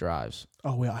worse drives.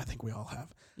 Oh, well, I think we all have.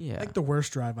 Yeah. I think the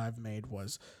worst drive I've made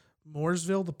was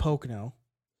Mooresville to Pocono.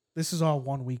 This is all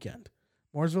one weekend.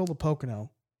 Mooresville to Pocono.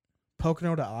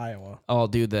 Pocono to Iowa. Oh,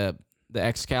 dude, the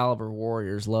Excalibur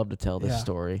Warriors love to tell this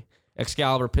story.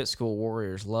 Excalibur Pit School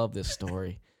Warriors love this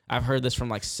story. I've heard this from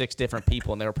like 6 different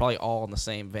people, and they were probably all in the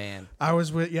same van. I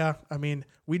was with, I mean,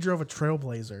 we drove a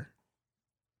Trailblazer.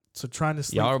 So trying to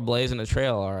sleep. Y'all are blazing a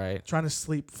trail, all right. Trying to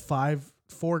sleep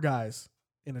 4 guys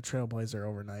in a Trailblazer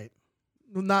overnight.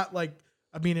 Not like,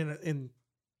 I mean, in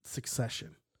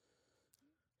succession.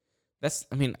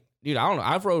 Dude, I don't know.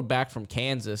 I've rode back from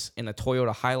Kansas in a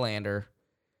Toyota Highlander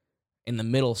in the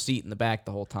middle seat in the back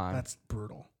the whole time. That's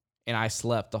brutal. And I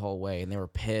slept the whole way, and they were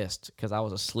pissed because I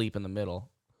was asleep in the middle.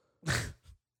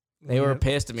 They were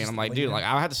pissed at me, and I'm like, dude, like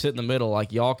I have to sit in the middle.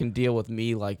 Like y'all can deal with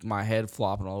me, like my head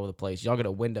flopping all over the place. Y'all get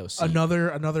a window seat.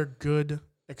 Another good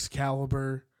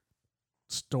Excalibur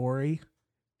story.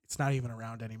 It's not even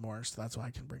around anymore, so that's why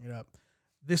I can bring it up.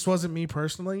 This wasn't me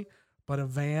personally, but a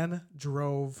van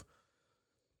drove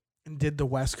and did the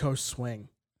West Coast swing.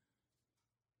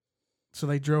 So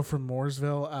they drove from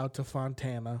Mooresville out to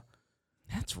Fontana.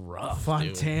 That's rough.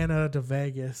 Fontana to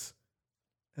Vegas,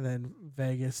 and then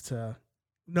Vegas to.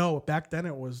 No, back then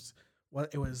it was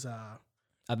what it was.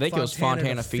 I think it was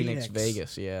Fontana, to Phoenix,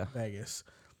 Vegas. Yeah, Vegas.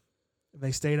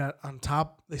 They stayed on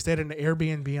top. They stayed in an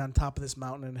Airbnb on top of this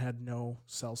mountain and had no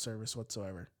cell service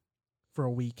whatsoever for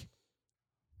a week.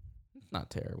 It's not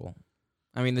terrible.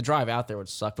 I mean, the drive out there would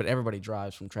suck, but everybody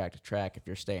drives from track to track if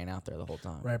you're staying out there the whole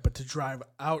time. Right, but to drive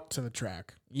out to the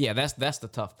track. Yeah, that's the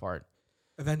tough part.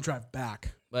 And then drive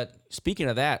back. But speaking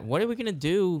of that, what are we gonna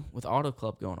do with Auto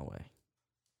Club going away?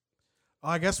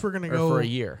 I guess we're gonna go for a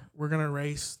year. We're gonna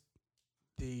race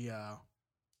the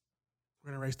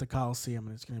Coliseum,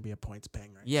 and it's gonna be a points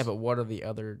paying race. Yeah, but what are the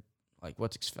other like?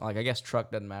 I guess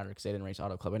truck doesn't matter because they didn't race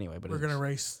Auto Club anyway. But we're gonna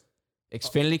race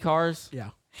Xfinity cars. Yeah.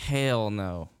 Hell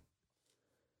no.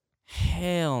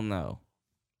 Hell no.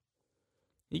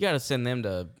 You got to send them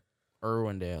to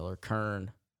Irwindale or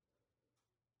Kern.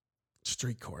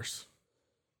 Street course.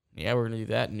 Yeah, we're gonna do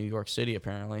that in New York City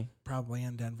apparently. Probably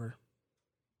in Denver.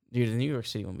 Dude, the New York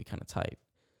City one would be kind of tight.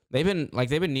 They've been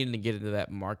needing to get into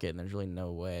that market, and there's really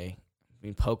no way. I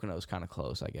mean, Pocono's kind of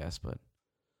close, I guess, but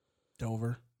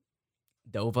Dover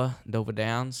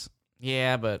Downs.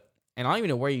 Yeah, but and I don't even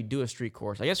know where you do a street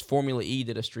course. I guess Formula E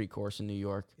did a street course in New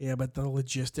York. Yeah, but the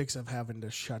logistics of having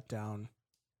to shut down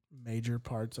major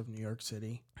parts of New York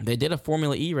City. They did a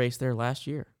Formula E race there last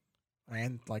year.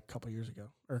 And like a couple years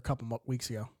ago, or a couple weeks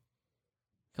ago.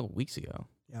 A couple weeks ago.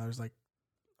 Yeah,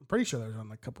 I'm pretty sure there was one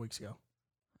like a couple weeks ago.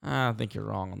 I think you're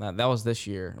wrong on that. That was this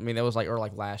year. I mean, that was like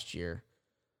last year.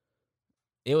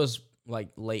 It was like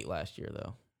late last year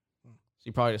though. So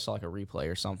you probably just saw like a replay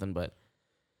or something, but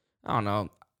I don't know.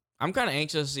 I'm kind of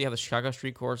anxious to see how the Chicago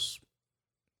Street Course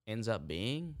ends up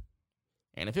being.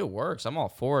 And if it works, I'm all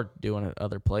for doing it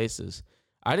other places.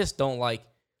 I just don't like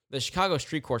the Chicago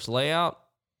street course layout.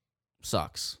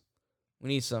 Sucks. We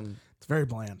need some. It's very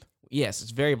bland. Yes,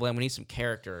 it's very bland. We need some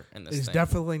character in this It's thing.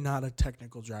 definitely not a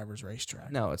technical driver's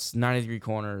racetrack. No, it's 90-degree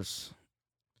corners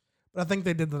But I think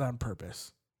they did that on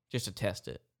purpose. just to test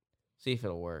it, see if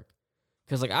it'll work.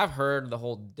 Because like I've heard the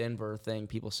whole Denver thing,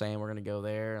 people saying we're gonna go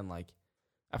there, and like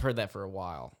I've heard that for a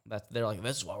while. That they're like,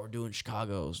 this is why we're doing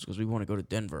Chicago's because we want to go to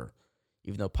Denver,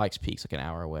 even though Pikes Peak's like an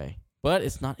hour away. But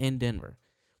it's not in Denver.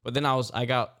 But then I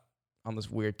got on this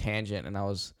weird tangent, and I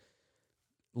was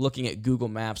looking at Google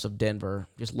Maps of Denver,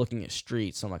 just looking at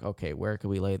streets. I'm like, okay, where could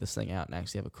we lay this thing out and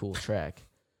actually have a cool track?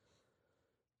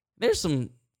 There's some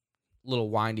little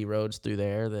windy roads through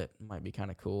there that might be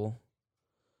kind of cool.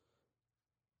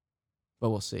 But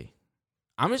we'll see.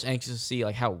 I'm just anxious to see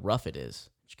like how rough it is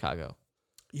in Chicago.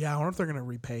 Yeah, I wonder if they're going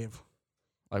to repave.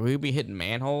 Like we'd be hitting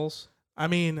manholes. I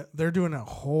mean, they're doing a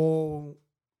whole...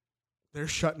 They're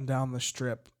shutting down the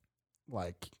strip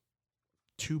like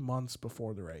 2 months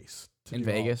before the race. In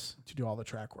Vegas? To do all the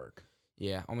track work.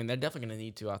 Yeah, I mean, they're definitely going to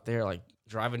need to out there. Like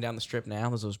driving down the strip now,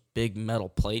 there's those big metal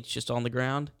plates just on the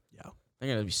ground. Yeah. They're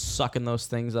going to be sucking those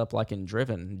things up like in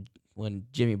Driven when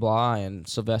Jimmy Blah and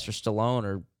Sylvester Stallone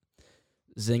are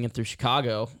zinging through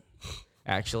Chicago,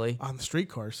 actually. On the street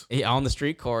course. Yeah, on the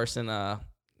street course in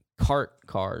cart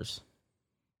cars.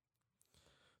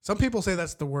 Some people say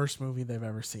that's the worst movie they've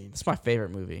ever seen. It's my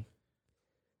favorite movie.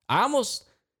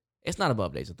 It's not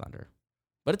above Days of Thunder,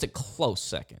 but it's a close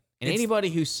second. And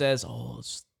anybody who says,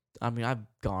 I've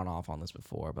gone off on this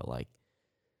before, but like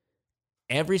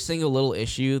every single little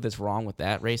issue that's wrong with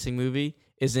that racing movie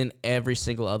is in every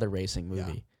single other racing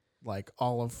movie. Yeah. Like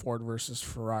all of Ford versus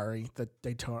Ferrari, the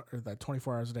Daytona or that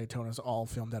 24 Hours of Daytona is all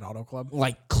filmed at Auto Club.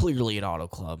 Like clearly at Auto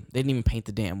Club. They didn't even paint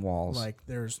the damn walls. Like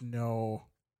there's no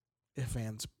ifs,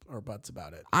 ands, or buts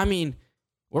about it. I mean,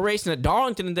 we're racing at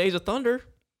Darlington in Days of Thunder,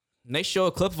 and they show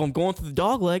a clip of them going through the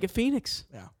dog leg at Phoenix.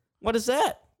 Yeah. What is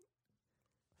that?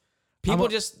 People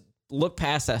just look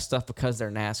past that stuff because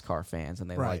they're NASCAR fans and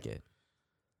they like it.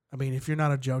 I mean, if you're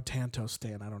not a Joe Tanto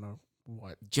stan, I don't know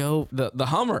what. Joe, the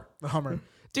Hummer. The Hummer.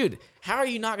 Dude, how are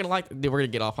you not going to like... We're going to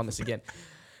get off on this again.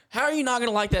 How are you not going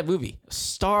to like that movie?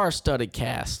 Star-studded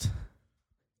cast.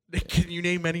 Can you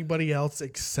name anybody else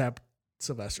except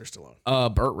Sylvester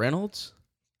Stallone? Burt Reynolds.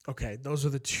 Okay, those are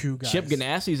the two guys. Chip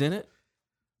Ganassi's in it.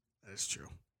 That is true.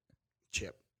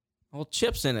 Chip. Well,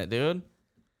 Chip's in it, dude.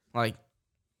 Like,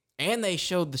 and they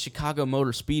showed the Chicago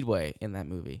Motor Speedway in that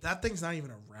movie. That thing's not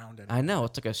even around anymore. I know.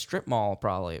 It's like a strip mall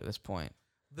probably at this point.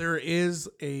 There is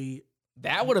a...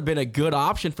 That would have been a good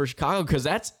option for Chicago because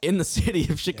that's in the city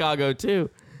of Chicago, too.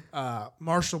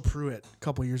 Marshall Pruitt, a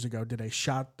couple years ago, did a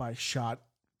shot-by-shot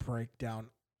breakdown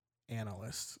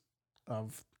analyst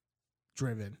of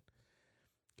Driven.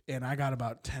 And I got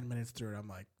about 10 minutes through it. I'm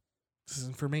like, this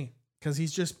isn't for me. Because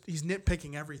he's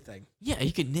nitpicking everything. Yeah,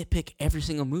 you could nitpick every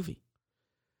single movie.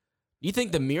 You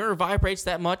think the mirror vibrates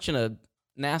that much in a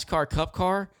NASCAR Cup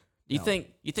car? You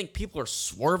think people are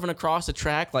swerving across the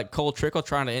track like Cole Trickle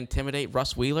trying to intimidate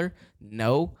Russ Wheeler?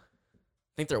 No.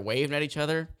 Think they're waving at each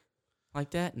other like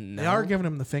that? No. They are giving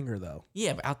him the finger, though.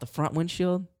 Yeah, but out the front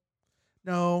windshield?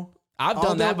 No. I've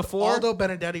done that before. Aldo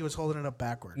Benedetti was holding it up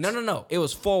backwards. No. It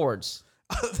was forwards.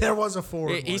 There was a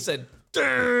forward He one. said,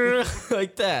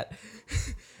 like that.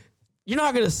 You're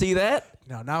not going to see that.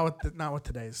 No, not with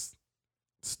today's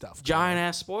stuff.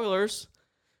 Giant-ass spoilers.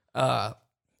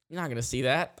 You're not going to see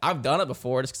that. I've done it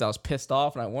before just because I was pissed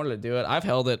off and I wanted to do it. I've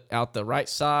held it out the right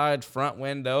side, front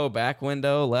window, back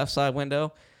window, left side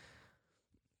window.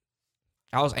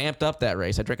 I was amped up that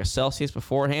race. I drank a Celsius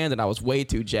beforehand, and I was way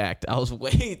too jacked. I was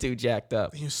way too jacked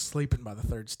up. He was sleeping by the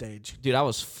third stage. Dude, I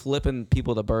was flipping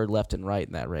people the bird left and right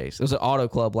in that race. It was an Auto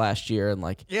Club last year, and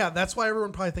like... Yeah, that's why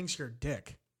everyone probably thinks you're a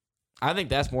dick. I think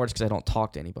that's more just because I don't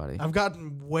talk to anybody. I've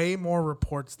gotten way more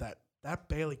reports that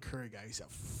Bailey Curry guy, he's a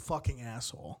fucking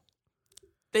asshole.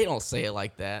 They don't say it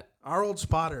like that. Our old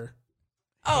spotter.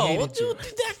 Oh, well, hated you.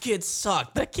 dude, that kid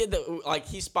sucked. That kid that like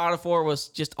he spotted for was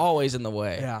just always in the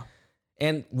way. Yeah.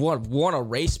 And want to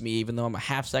race me even though I'm a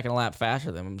half second a lap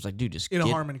faster than him. I was like, dude, just In a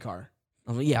Harmon car.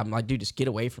 I'm like, dude, just get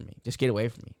away from me. Just get away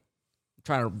from me. I'm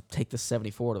trying to take the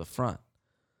 74 to the front.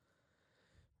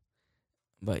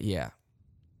 But yeah.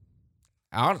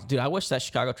 I wish that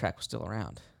Chicago track was still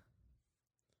around.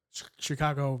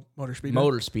 Chicago Motor Speedway.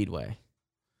 Motor Speedway.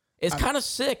 It's kind of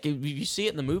sick. You see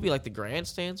it in the movie, like the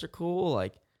grandstands are cool,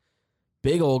 like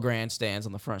big old grandstands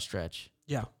on the front stretch.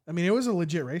 Yeah. I mean, it was a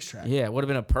legit racetrack. Yeah, it would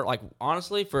have been like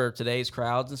honestly for today's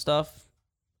crowds and stuff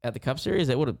at the Cup Series,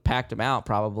 it would have packed them out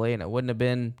probably, and it wouldn't have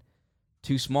been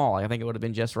too small. I think it would have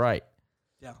been just right.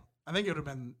 Yeah. I think it would have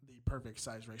been the perfect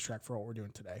size racetrack for what we're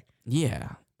doing today. Yeah.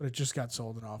 But it just got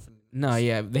sold off. No,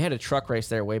 yeah. They had a truck race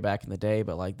there way back in the day,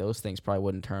 but like those things probably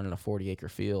wouldn't turn in a 40-acre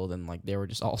field, and like they were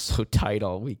just all so tight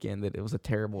all weekend that it was a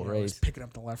terrible It race. was picking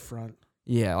up the left front.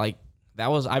 Yeah, like that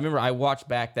was. I remember I watched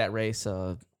back that race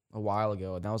a while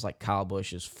ago, and that was like Kyle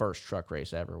Busch's first truck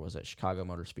race ever. Was at Chicago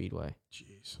Motor Speedway.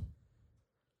 Jeez.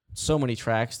 So many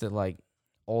tracks that like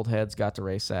old heads got to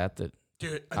race at that.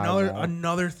 Dude,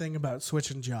 another thing about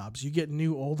switching jobs, you get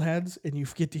new old heads and you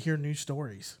get to hear new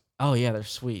stories. Oh yeah, they're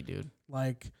sweet, dude.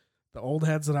 Like the old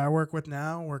heads that I work with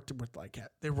now worked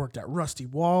at Rusty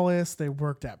Wallace, they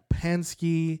worked at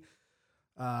Penske,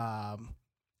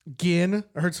 Ginn.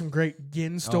 I heard some great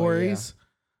Ginn stories,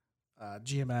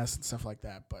 GMS and stuff like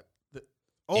that. But the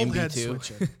old heads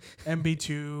switching,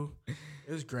 MB2,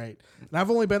 it was great. And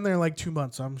I've only been there like 2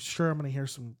 months, so I'm sure I'm gonna hear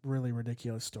some really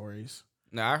ridiculous stories.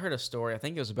 Now, I heard a story. I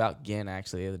think it was about Ginn,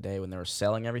 actually, the other day when they were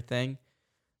selling everything.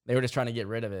 They were just trying to get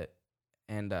rid of it.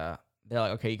 And they're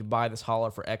like, okay, you can buy this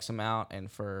hauler for X amount and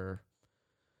for,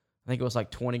 I think it was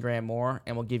like 20 grand more,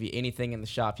 and we'll give you anything in the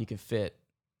shop you can fit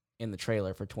in the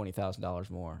trailer for $20,000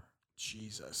 more.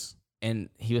 Jesus. And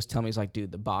he was telling me, he's like,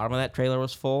 dude, the bottom of that trailer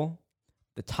was full.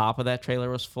 The top of that trailer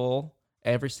was full.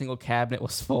 Every single cabinet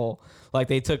was full. Like,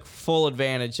 they took full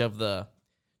advantage of the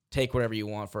take whatever you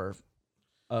want for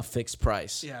a fixed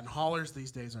price. Yeah, and haulers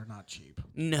these days are not cheap.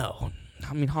 No.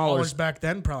 I mean, haulers back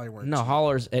then probably weren't cheap.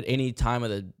 Haulers at any time of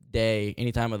the day,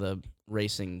 any time of the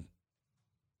racing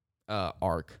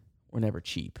arc, were never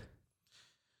cheap.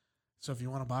 So if you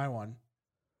want to buy one,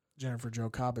 Jennifer Jo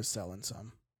Cobb is selling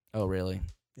some. Oh, really?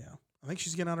 Yeah. I think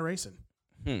she's getting out of racing.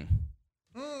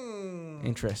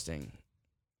 Interesting.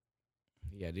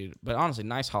 Yeah, dude. But honestly,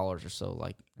 nice haulers are so,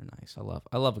 like, they're nice.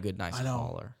 I love a good nice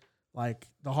hauler. Like,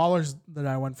 the haulers that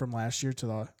I went from last year to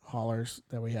the haulers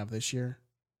that we have this year,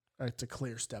 it's a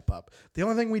clear step up. The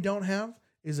only thing we don't have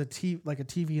is a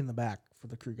TV in the back for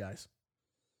the crew guys.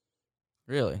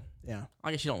 Really? Yeah.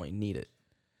 I guess you don't really need it.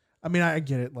 I mean, I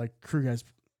get it. Like, crew guys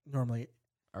normally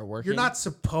are working. You're not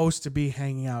supposed to be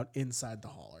hanging out inside the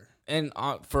hauler. And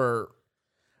for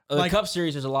the Cup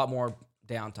Series, there's a lot more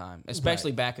downtime.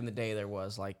 Especially back in the day, there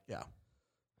was, like... Yeah.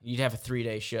 You'd have a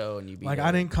 3-day show and you'd be... Like,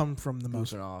 I didn't come from the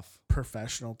most off.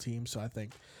 professional team, so I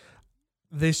think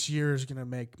this year is going to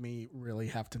make me really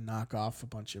have to knock off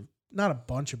not a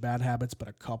bunch of bad habits, but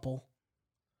a couple.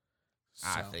 So,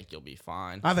 I think you'll be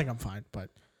fine. I think I'm fine,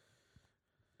 but...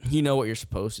 You know what you're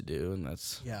supposed to do, and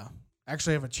that's... Yeah.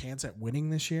 Actually, I have a chance at winning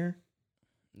this year.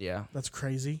 Yeah. That's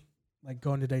crazy. Like,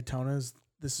 going to Daytona,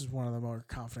 this is one of the more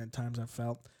confident times I've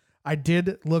felt. I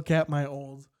did look at my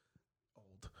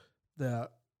the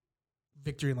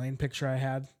Victory Lane picture I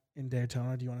had in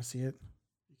Daytona. Do you want to see it?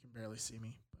 You can barely see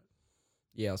me.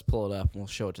 But yeah, let's pull it up and we'll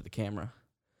show it to the camera.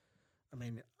 I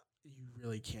mean, you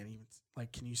really can't even...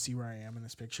 Like, can you see where I am in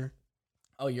this picture?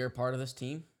 Oh, you're a part of this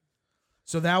team?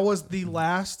 So that was the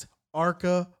last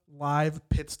ARCA live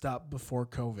pit stop before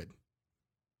COVID.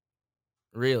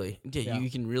 Really? Yeah.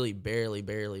 You can really barely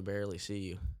see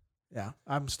you. Yeah,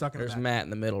 I'm stuck in There's Matt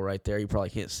in the middle right there. You probably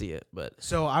can't see it, but...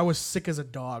 So I was sick as a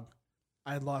dog.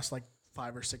 I had lost like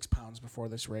 5 or 6 pounds before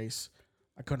this race.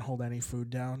 I couldn't hold any food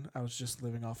down. I was just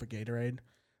living off of Gatorade.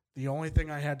 The only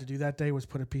thing I had to do that day was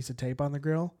put a piece of tape on the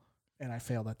grill, and I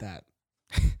failed at that.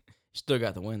 Still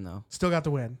got the win, though. Still got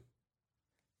the win.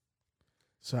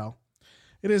 So,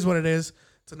 it is what it is.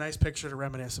 It's a nice picture to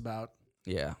reminisce about.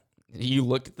 Yeah. You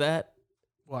looked at that?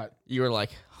 What? You were like,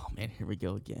 oh, man, here we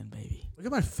go again, baby. Look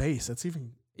at my face. That's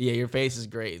even... Yeah, your face is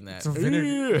great in that. It's a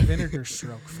vinegar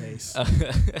stroke face.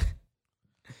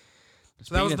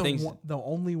 So that was the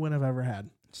only win I've ever had.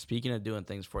 Speaking of doing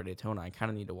things for Daytona, I kind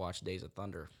of need to watch Days of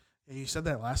Thunder. Yeah, you said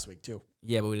that last week, too.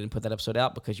 Yeah, but we didn't put that episode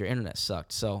out because your internet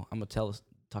sucked. So I'm going to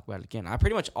talk about it again. I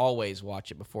pretty much always watch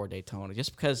it before Daytona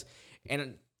just because,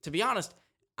 and to be honest,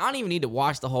 I don't even need to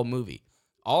watch the whole movie.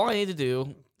 All I need to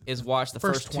do is watch the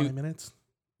first 20 minutes.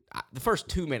 The first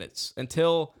 2 minutes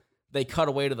until they cut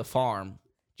away to the farm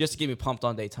just to get me pumped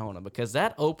on Daytona because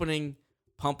that opening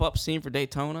pump-up scene for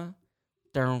Daytona,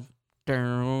 and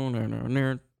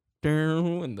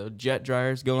the jet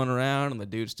dryer's going around and the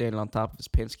dude standing on top of his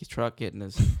Penske truck getting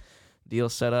his deal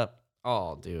set up.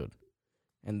 Oh, dude.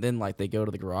 And then, like, they go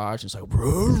to the garage and it's like,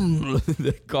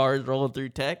 the car's rolling through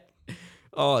tech.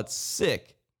 Oh, it's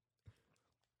sick.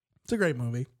 It's a great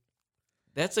movie.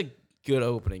 That's a good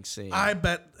opening scene. I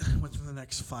bet within the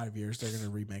next 5 years they're going to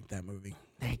remake that movie.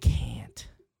 They can't.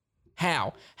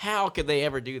 How? How could they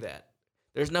ever do that?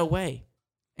 There's no way.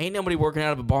 Ain't nobody working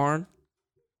out of a barn.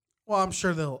 Well, I'm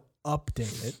sure they'll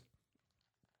update it.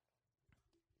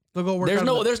 They'll go work. There's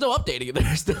no updating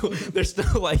it. There's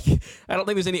no like. I don't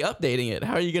think there's any updating it.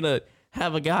 How are you gonna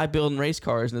have a guy building race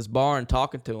cars in this bar and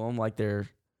talking to them like they're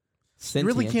sentient?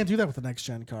 You really can't do that with the next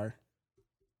gen car.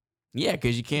 Yeah,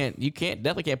 because you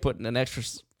definitely can't put an extra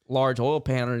large oil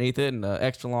pan underneath it and an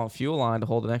extra long fuel line to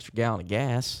hold an extra gallon of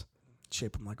gas.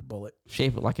 Shape them like a bullet.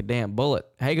 Shape it like a damn bullet.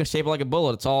 How you gonna shape it like a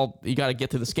bullet? It's all you got to get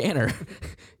through the scanner.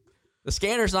 The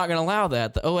scanner's not gonna allow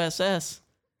that. The OSS.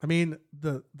 I mean,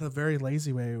 the very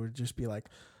lazy way would just be like,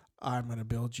 I'm gonna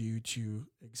build you to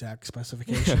exact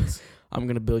specifications. I'm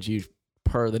gonna build you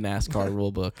per the NASCAR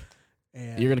rule book.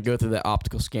 And you're gonna go through that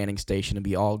optical scanning station and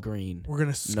be all green. we're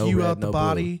gonna skew out the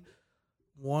body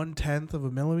 1/10 of a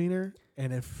millimeter,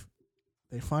 and if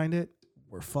they find it,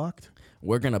 we're fucked.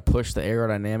 We're gonna push the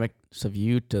aerodynamics of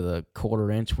you to the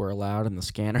 1/4 inch we're allowed in the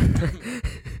scanner.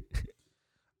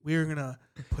 We're gonna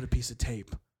put a piece of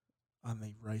tape on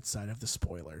the right side of the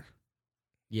spoiler.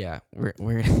 Yeah, we're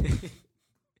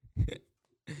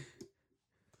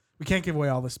We can't give away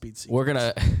all the speed secrets.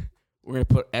 we're gonna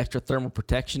put extra thermal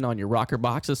protection on your rocker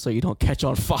boxes so you don't catch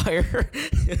on fire.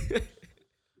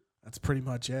 That's pretty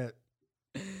much it.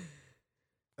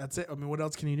 That's it. I mean, what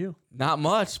else can you do? Not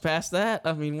much past that.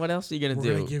 I mean, what else are you gonna We're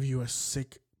do? gonna give you a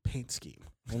sick paint scheme.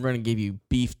 We're gonna give you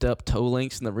beefed up toe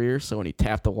links in the rear so when you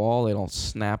tap the wall they don't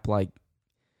snap like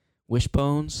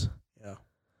wishbones. Yeah.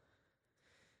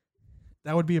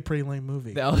 That would be a pretty lame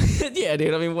movie. No, yeah,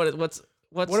 dude. I mean, what's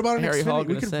What about an Harry Hall Xfinity?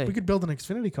 gonna say? We could build an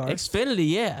Xfinity car. Xfinity,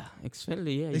 yeah.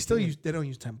 Xfinity, yeah. They don't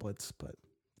use templates, but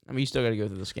I mean, you still got to go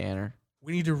through the scanner.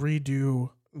 we need to redo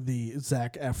the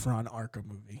Zac Efron Arca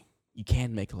movie. You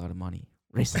can make a lot of money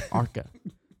racing ARCA.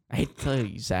 I hate to tell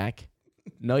you, Zach.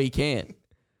 No, you can't.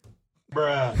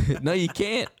 Bruh. No, you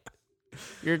can't.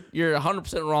 You're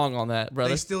 100% wrong on that, brother.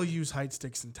 They still use height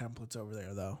sticks and templates over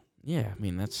there, though. Yeah, I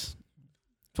mean that's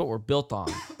what we're built on.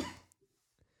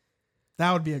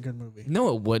 That would be a good movie.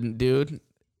 No, it wouldn't, dude.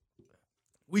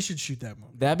 We should shoot that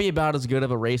movie. That'd be about as good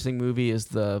of a racing movie as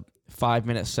the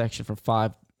 5-minute section from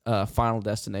Final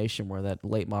Destination where that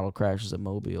late model crashes at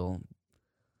Mobile.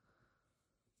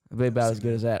 It'd be about as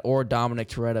good as that. Or Dominic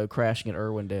Toretto crashing at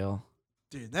Irwindale.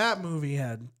 Dude, that movie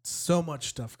had so much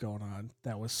stuff going on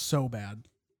that was so bad.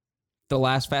 The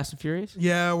last Fast and Furious?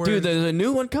 Yeah, Dude, there's a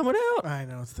new one coming out. I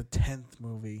know, it's the 10th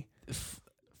movie. But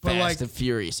Fast like, and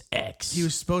Furious X. he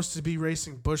was supposed to be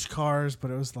racing Busch cars,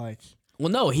 but it was like... Well,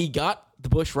 no, he got the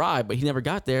Busch ride, but he never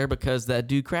got there because that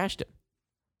dude crashed him.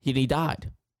 He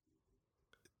died.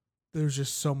 There was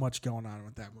just so much going on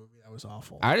with that movie. That was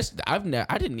awful. I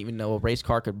didn't even know a race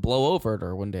car could blow over at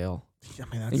Irwindale I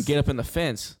mean, and get up in the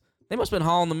fence. They must have been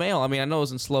hauling the mail. I mean, I know it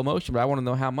was in slow motion, but I want to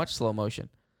know how much slow motion.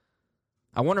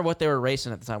 I wonder what they were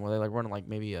racing at the time. Were they like running like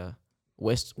maybe a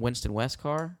Winston West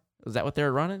car? Was that what they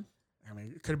were running? I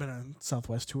mean, it could have been a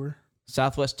Southwest tour.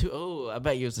 Southwest Tour. Oh, I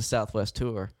bet you it was the Southwest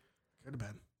Tour. Could have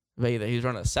been. I bet you that he was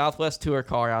running a Southwest Tour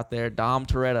car out there. Dom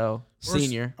Toretto,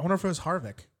 Senior. I wonder if it was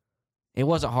Harvick. It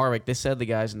wasn't Harvick. They said the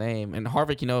guy's name. And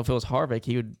Harvick, if it was Harvick,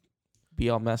 he would be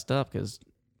all messed up because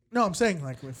No, I'm saying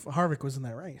like if Harvick was in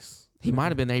that race. he might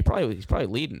have been there. He's probably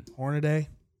leading. Hornaday.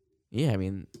 Yeah, I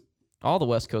mean, all the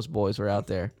West Coast boys were out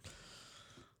there.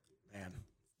 Man,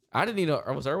 I didn't even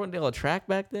know. Was Irwindale a track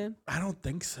back then? I don't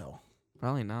think so.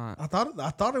 Probably not. I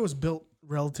thought it was built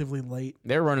relatively late.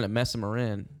 They were running at Mesa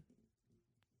Marin.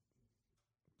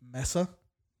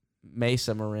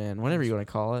 Mesa Marin, whatever you want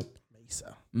to call it.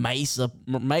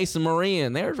 Mesa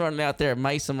Marin. They were running out there at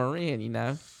Mesa Marin, you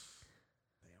know.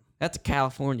 That's a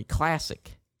California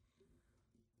classic.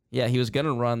 Yeah, he was going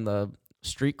to run the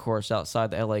street course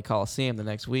outside the L.A. Coliseum the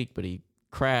next week, but he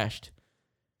crashed.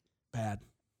 Bad.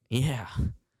 Yeah.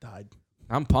 Died.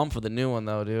 I'm pumped for the new one,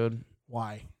 though, dude.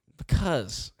 Why?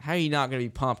 Because how are you not going to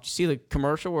be pumped? You see the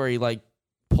commercial where he, like,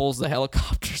 pulls the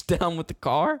helicopters down with the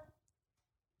car?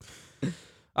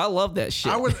 I love that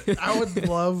shit. I would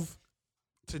love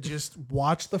to just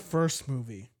watch the first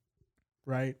movie,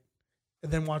 right?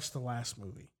 And then watch the last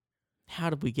movie. How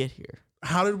did we get here?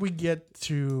 How did we get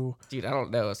to Dude, I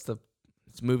don't know. It's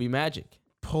movie magic.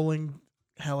 pulling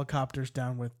helicopters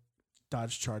down with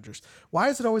Dodge Chargers? Why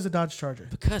is it always a Dodge Charger?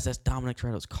 Because that's Dominic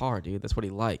Toretto's car, dude. That's what he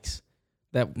likes.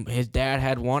 That his dad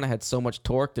had one. It had so much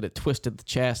torque that it twisted the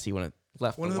chassis when it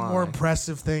left One the of the line. more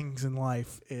impressive things in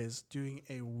life is doing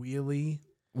a wheelie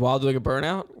While doing a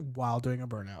burnout? while doing a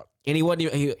burnout. And he wasn't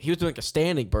even, he was doing a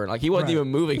standing burn. Like, he wasn't Right. even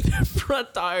moving. The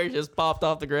front tires just popped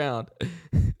off the ground.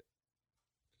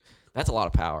 That's a lot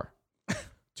of power.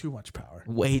 Too much power.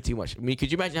 Way too much. I mean, could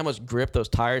you imagine how much grip those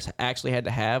tires actually had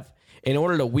to have in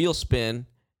order to wheel spin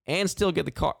and still get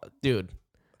the car? Dude.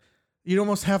 You'd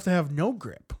almost have to have no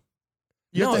grip.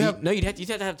 You'd have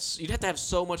to have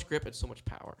so much grip and so much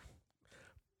power.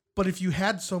 But if you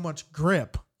had so much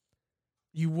grip,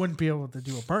 you wouldn't be able to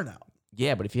do a burnout.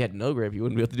 Yeah, but if you had no grip, you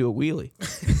wouldn't be able to do a wheelie.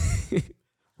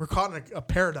 We're caught in a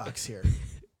paradox here.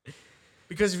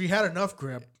 Because if you had enough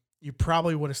grip, you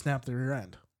probably would have snapped the rear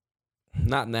end.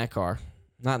 Not in that car.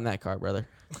 Not in that car, brother.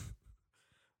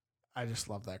 I just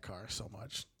love that car so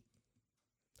much.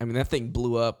 I mean, that thing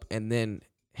blew up and then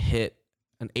hit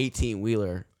an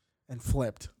 18-wheeler. And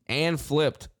flipped.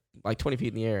 Like 20 feet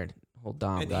in the air. Whole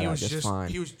Dom got out just fine.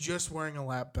 He was just wearing a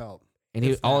lap belt. And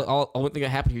he all one thing that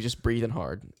happened, he was just breathing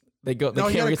hard. He got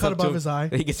a cut above his eye.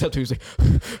 And he gets up to him, he's like,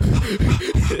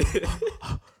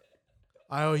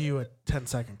 I owe you a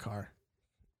 10-second car.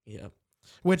 yeah.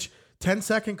 Which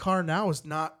 10-second car now is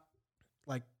not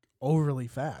like overly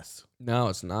fast. No,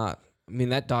 it's not. I mean,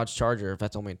 that Dodge Charger, if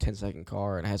that's only a 10-second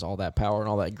car and has all that power and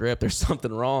all that grip, there's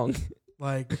something wrong.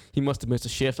 Like he must have missed a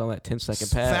shift on that 10-second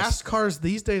pass. Fast cars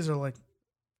these days are like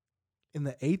in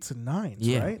the 8s and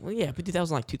 9s, right? Well, yeah, but that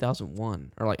was like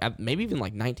 2001 or like maybe even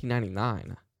like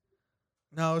 1999.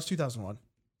 No, it was 2001.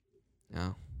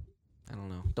 No, I don't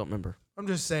know. Don't remember. I'm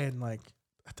just saying, like,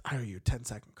 I owe you a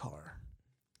 10-second car.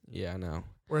 Yeah, I know.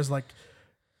 Whereas, like,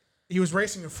 he was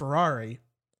racing a Ferrari,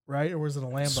 right? Or was it a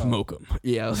Lambo? Smoke him.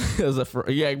 Yeah, it was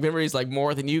yeah. Remember, he's like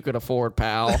more than you could afford,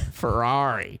 pal.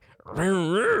 Ferrari.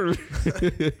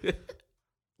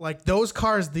 Like those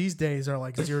cars these days are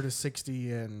like 0 to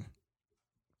 60 in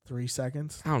 3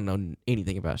 seconds. I don't know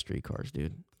anything about street cars,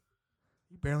 dude.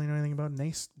 You barely know anything about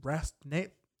Nate.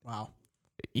 Wow.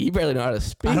 You barely know how to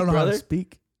speak. I don't know brother. how to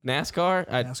speak. NASCAR.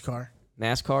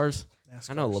 NASCARs.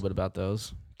 I know a little bit about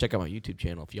those. Check out my YouTube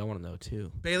channel if y'all want to know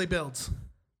too. Bailey Builds.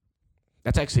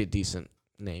 That's actually a decent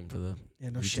name for the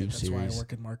no YouTube shit. That's series. why I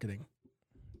work in marketing.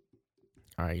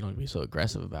 All right, you don't have to be so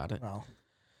aggressive about it. Well,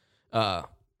 all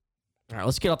right,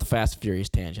 let's get off the Fast and Furious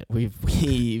tangent.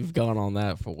 We've gone on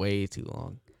that for way too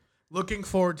long. looking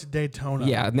forward to Daytona.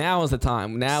 Yeah, now is the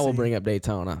time. Now we'll bring up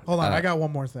Daytona. Hold on, I got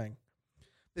one more thing.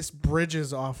 This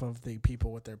bridges off of the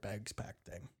people with their bags packed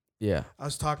thing. Yeah. I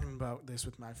was talking about this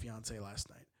with my fiance last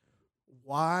night.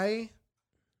 Why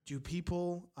do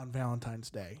people on Valentine's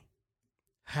Day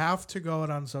have to go out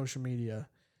on social media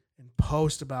and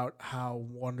post about how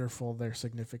wonderful their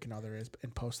significant other is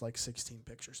and post like 16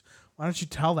 pictures? Why don't you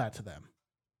tell that to them?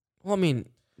 Well, I mean,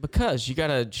 because you got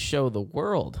to show the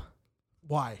world.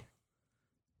 Why?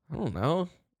 I don't know.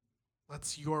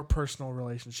 That's your personal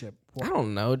relationship. I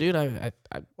don't know, dude.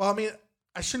 Well, I mean,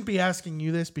 I shouldn't be asking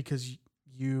you this because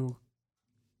I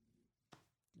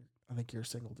think you're a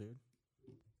single dude.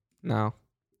 No.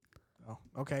 Oh,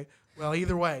 okay. Well,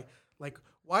 either way, like,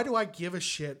 why do I give a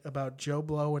shit about Joe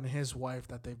Blow and his wife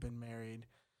that they've been married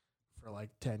for like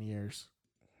 10 years?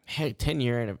 Hey,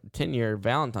 10-year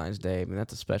Valentine's Day. I mean,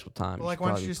 that's a special time. Well, like,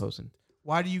 why don't you just,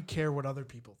 why do you care what other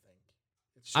people think?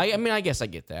 I mean, I guess I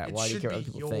get that. Why do you care what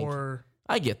other people think?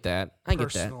 I get that. I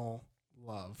get that. Personal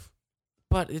love.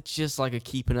 But it's just like a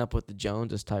keeping up with the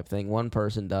Joneses type thing. One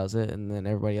person does it, and then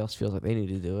everybody else feels like they need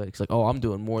to do it. It's like, oh, I'm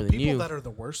doing more than you. People that are the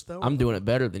worst, though, I'm doing it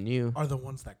better than you. Are the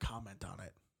ones that comment on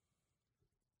it.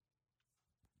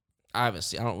 I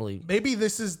don't really. Maybe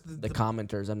this is the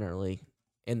commenters. I'm not really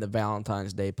in the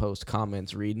Valentine's Day post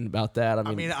comments reading about that. I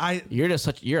mean,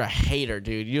 you're a hater,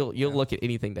 dude. You'll look at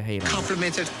anything to hate on.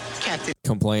 Complimented Captain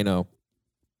Complaino.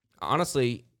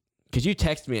 Honestly, because you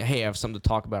texted me, hey, I have something to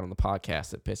talk about on the podcast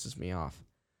that pisses me off.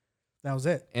 That was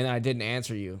it. And I didn't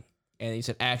answer you. And you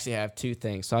said, actually, I have two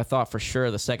things. So I thought for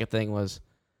sure the second thing was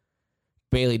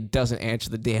Bailey doesn't answer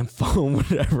the damn phone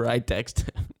whenever I text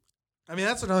him. I mean,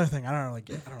 that's another thing. I don't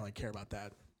really care about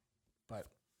that. But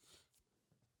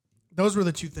those were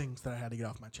the two things that I had to get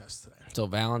off my chest today. So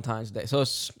Valentine's Day. So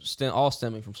it's all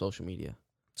stemming from social media.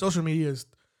 Social media is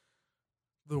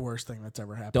the worst thing that's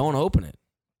ever happened. Don't open it.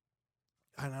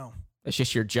 I know. It's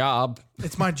just your job.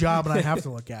 It's my job, and I have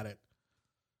to look at it.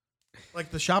 Like,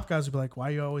 the shop guys would be like, why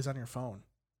are you always on your phone?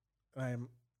 And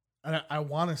I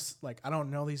want to, like, I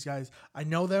don't know these guys. I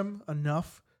know them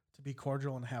enough to be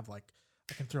cordial and have, like,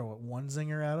 I can throw one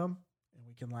zinger at them, and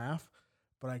we can laugh.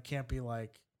 But I can't be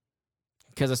like...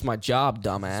 Because it's my job,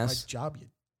 dumbass. It's my job, you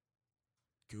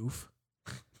goof.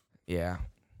 Yeah.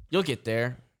 You'll get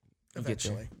there.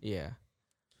 Eventually. Yeah.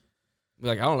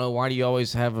 Like, I don't know, why do you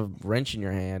always have a wrench in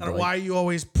your hand? And why are you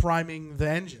always priming the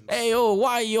engines? Hey,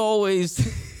 why are you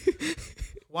always...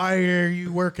 Why are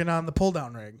you working on the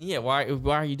pull-down rig? Yeah, why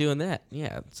are you doing that?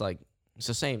 Yeah, it's like, it's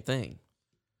the same thing.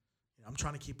 I'm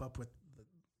trying to keep up with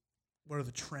what are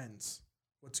the trends?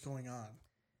 What's going on?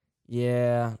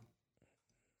 Yeah.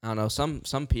 I don't know.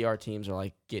 Some PR teams are,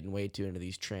 like, getting way too into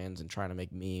these trends and trying to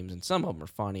make memes, and some of them are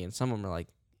funny, and some of them are like,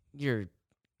 you're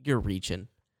you're reaching.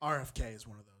 RFK is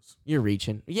one of those. You're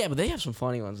reaching. Yeah, but they have some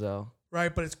funny ones though.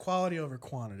 Right, but it's quality over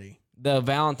quantity. The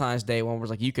Valentine's Day one was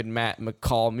like, you can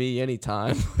call me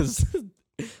anytime. I was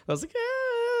like,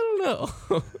 I don't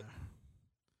know.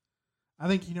 I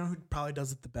think you know who probably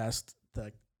does it the best,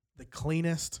 the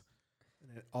cleanest,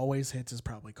 and it always hits is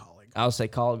probably Colleague. I would say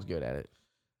Colleague's good at it.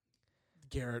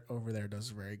 Garrett over there does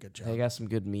a very good job. They got some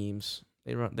good memes.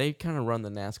 They kind of run the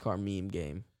NASCAR meme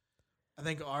game. I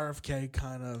think RFK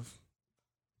kind of,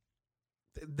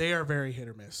 they are very hit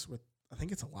or miss with, I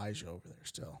think it's Elijah over there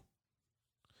still.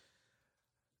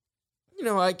 You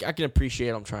know, I can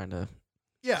appreciate them trying to.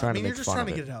 Yeah, I mean, make you're just fun trying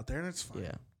to of get it out there, and it's fine.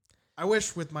 Yeah. I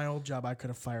wish with my old job I could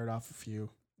have fired off a few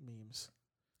memes.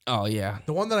 Oh, yeah.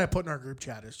 The one that I put in our group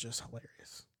chat is just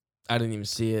hilarious. I didn't even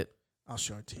see it. I'll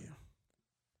show it to you.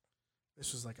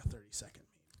 This was like a 30-second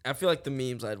meme. I feel like the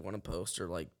memes I'd want to post are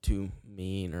like too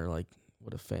mean or like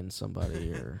would offend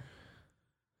somebody or.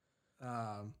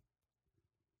 I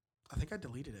think I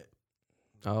deleted it.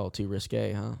 Oh, too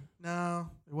risque, huh? No,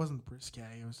 it wasn't risque.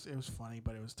 It was funny,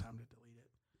 but it was time to delete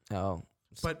it. Oh.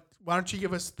 But why don't you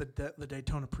give us the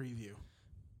Daytona preview?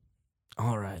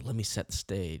 All right, let me set the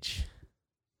stage.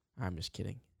 I'm just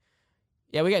kidding.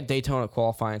 Yeah, we got Daytona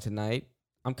qualifying tonight.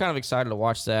 I'm kind of excited to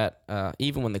watch that.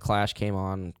 Even when the Clash came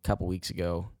on a couple weeks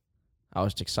ago, I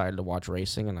was excited to watch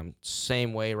racing, and I'm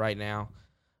same way right now.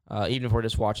 Even if we're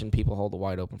just watching people hold the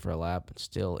wide open for a lap, it's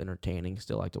still entertaining.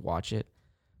 Still like to watch it.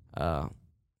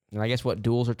 And I guess what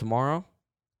duels are tomorrow?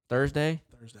 Thursday?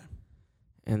 Thursday.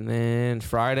 And then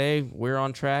Friday, we're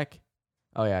on track.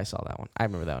 Oh, yeah, I saw that one. I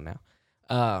remember that one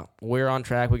now. We're on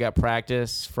track. We got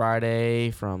practice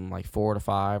Friday from like 4 to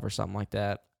 5 or something like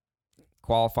that.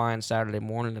 Qualifying Saturday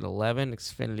morning at 11.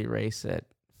 Xfinity race at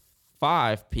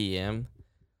 5 p.m.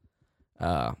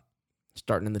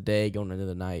 Starting in the day, going into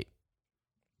the night.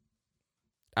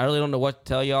 I really don't know what to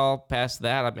tell y'all past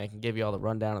that. I mean, I can give y'all the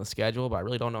rundown of the schedule, but I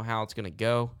really don't know how it's going to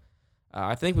go.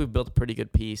 I think we've built a pretty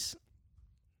good piece.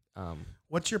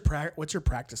 What's your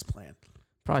practice plan?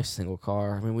 Probably single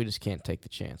car. I mean, we just can't take the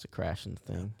chance of crashing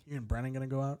the thing. You and Brennan gonna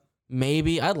go out?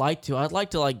 Maybe. I'd like to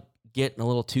like get in a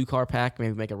little 2-car pack,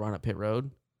 maybe make a run up pit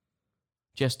road.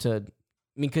 Just to, I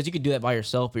mean, because you could do that by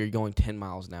yourself, but you're going 10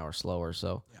 miles an hour slower.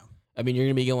 So, yeah. I mean, you're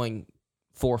gonna be going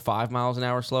 4 or 5 miles an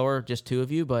hour slower, just 2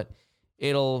 of you, but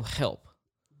it'll help.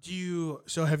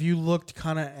 So have you looked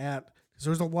kind of at, because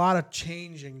there's a lot of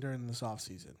changing during this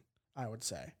offseason, I would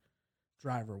say,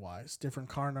 driver-wise. Different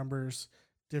car numbers,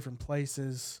 different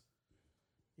places.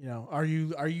 You know, are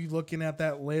you looking at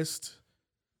that list?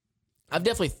 I've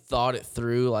definitely thought it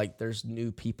through. Like, there's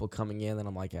new people coming in, and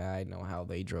I'm like, I know how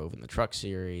they drove in the truck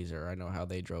series, or I know how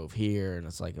they drove here, and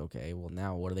it's like, okay, well,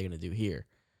 now what are they going to do here?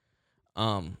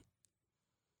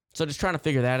 So just trying to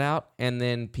figure that out, and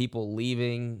then people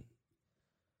leaving,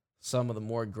 some of the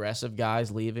more aggressive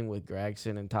guys leaving with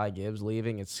Gregson and Ty Gibbs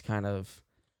leaving. It's kind of,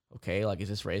 okay, like, is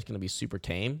this race going to be super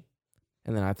tame?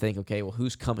 And then I think, okay, well,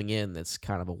 who's coming in that's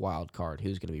kind of a wild card?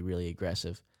 Who's going to be really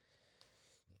aggressive?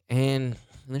 And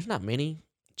there's not many.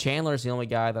 Chandler's the only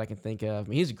guy that I can think of. I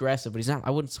mean, he's aggressive, but he's not.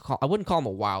 I wouldn't call him a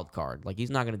wild card. Like,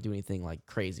 he's not going to do anything like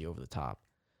crazy over the top.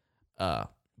 But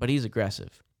he's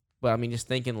aggressive. But I mean, just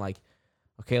thinking like,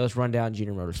 okay, let's run down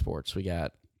Junior Motorsports. We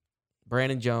got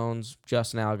Brandon Jones,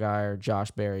 Justin Allgaier,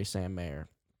 Josh Berry, Sam Mayer.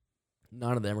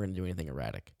 None of them are going to do anything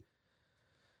erratic.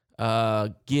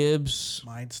 Gibbs.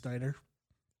 Snyder.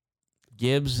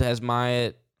 Gibbs has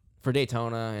Myatt for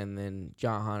Daytona, and then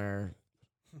John Hunter,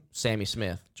 Sammy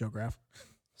Smith. Joe Graff.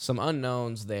 Some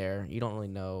unknowns there. You don't really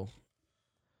know.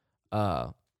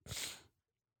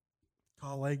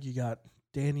 Colleague, you got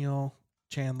Daniel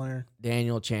Chandler,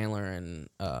 and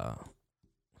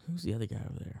who's the other guy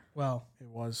over there? Well, it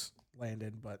was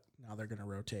Landon, but now they're going to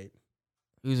rotate.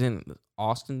 Who's in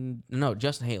Austin? No,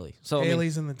 Justin Haley. So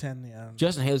Haley's in the 10, yeah.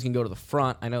 Justin Haley's can go to the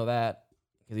front. I know that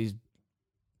because he's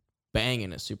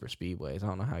banging at super speedways. I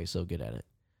don't know how he's so good at it.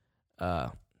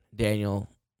 Daniel,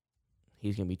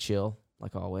 he's going to be chill,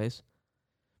 like always.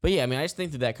 But, yeah, I mean, I just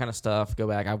think through that kind of stuff. Go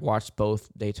back. I've watched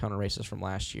both Daytona races from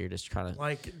last year. Just trying to.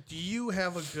 Like, do you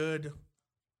have a good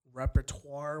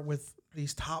repertoire with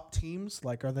these top teams?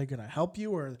 Like, are they going to help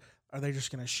you, or are they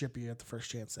just going to ship you at the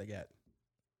first chance they get?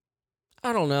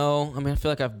 I don't know. I mean, I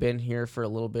feel like I've been here for a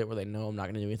little bit where they know I'm not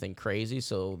going to do anything crazy,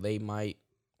 so they might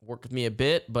work with me a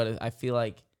bit. But I feel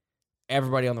like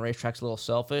everybody on the racetrack's a little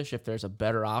selfish. If there's a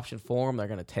better option for them, they're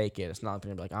going to take it. It's not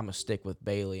going to be like, I'm going to stick with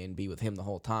Bailey and be with him the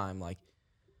whole time. Like,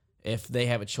 if they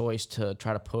have a choice to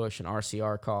try to push an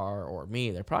RCR car or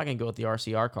me, they're probably going to go with the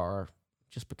RCR car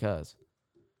just because.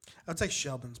 I'd say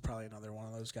Sheldon's probably another one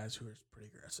of those guys who is pretty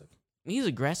aggressive. He's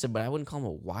aggressive, but I wouldn't call him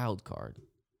a wild card.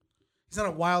 He's not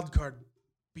a wild card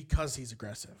because he's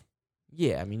aggressive.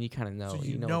 Yeah, I mean, you kind of know. So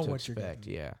you know what to you're expect.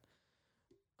 getting. Yeah.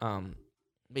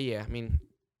 But yeah, I mean,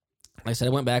 like I said,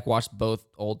 I went back, watched both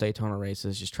old Daytona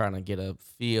races, just trying to get a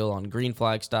feel on green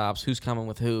flag stops, who's coming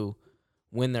with who,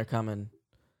 when they're coming,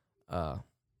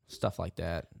 stuff like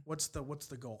that. What's the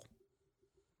goal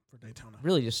for Daytona?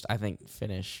 Really, just I think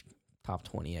finish top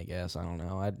 20. I guess I don't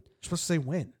know. You're supposed to say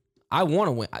win. I want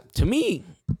to win. To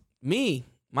me,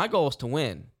 my goal is to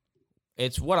win.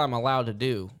 It's what I'm allowed to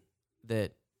do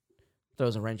that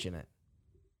throws a wrench in it.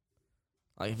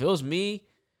 Like if it was me,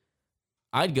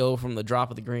 I'd go from the drop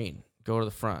of the green, go to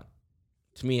the front.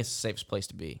 To me, it's the safest place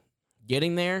to be.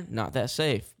 Getting there, not that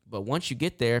safe. But once you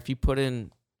get there, if you put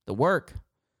in the work,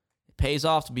 it pays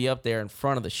off to be up there in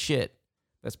front of the shit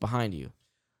that's behind you.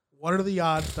 What are the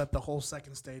odds that the whole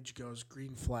second stage goes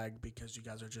green flag because you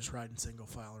guys are just riding single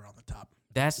file around the top?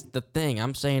 That's the thing.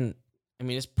 I'm saying, I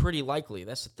mean, it's pretty likely.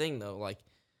 That's the thing, though. Like,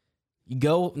 you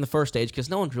go in the first stage because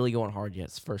no one's really going hard yet.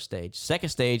 It's the first stage. Second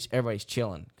stage, everybody's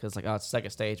chilling because, like, oh, it's second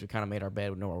stage. We kind of made our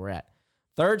bed. We know where we're at.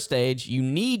 Third stage, you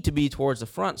need to be towards the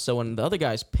front so when the other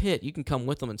guys pit, you can come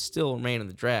with them and still remain in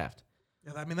the draft.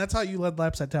 Yeah, I mean, that's how you led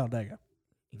laps at Talladega.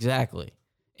 Exactly.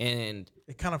 And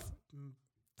it kind of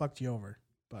fucked you over,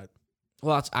 but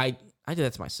well, I did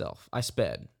that to myself. I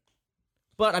sped.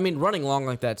 But I mean, running long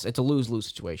like that, it's a lose-lose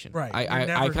situation. Right.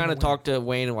 I kind of talked to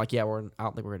Wayne and like, yeah, I don't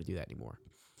think we're going to do that anymore.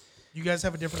 You guys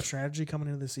have a different strategy coming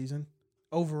into the season?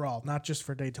 Overall, not just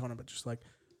for Daytona, but just like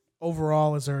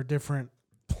overall, is there a different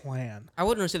plan? I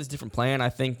wouldn't really say there's a different plan. I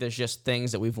think there's just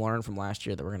things that we've learned from last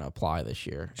year that we're going to apply this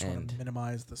year. Just want to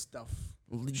minimize the stuff.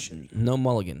 No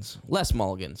mulligans. Less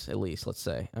mulligans, at least, let's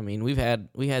say. I mean, we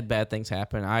had bad things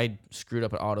happen. I screwed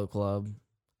up at Auto Club.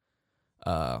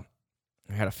 I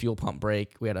had a fuel pump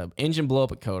break. We had an engine blow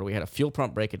up at Coda. We had a fuel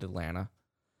pump break at Atlanta.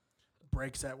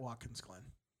 Brakes at Watkins Glen.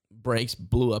 Brakes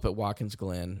blew up at Watkins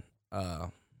Glen.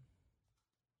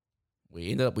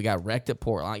 We got wrecked at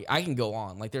Portland. I can go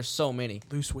on. Like, there's so many.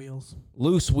 Loose wheels.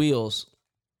 Loose wheels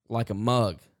like a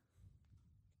mug.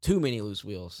 Too many loose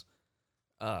wheels.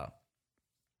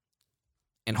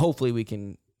 And hopefully we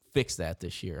can fix that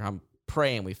this year. I'm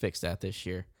praying we fix that this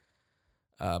year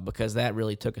because that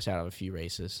really took us out of a few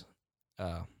races.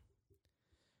 But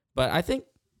I think,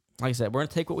 like I said, we're going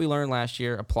to take what we learned last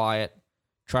year, apply it,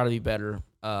 try to be better.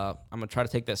 I'm going to try to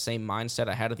take that same mindset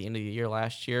I had at the end of the year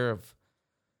last year of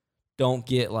don't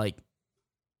get like,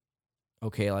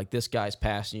 okay, like this guy's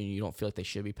passing you, you don't feel like they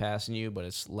should be passing you, but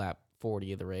it's lap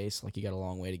 40 of the race. Like you got a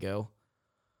long way to go.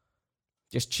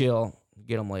 Just chill,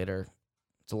 get them later.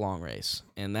 It's a long race.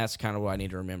 And that's kind of what I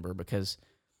need to remember because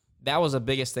that was the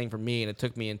biggest thing for me, and it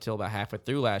took me until about halfway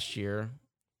through last year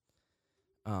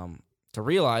to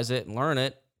realize it and learn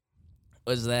it,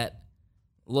 was that,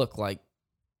 look, like,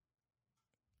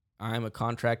 I'm a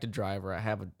contracted driver. I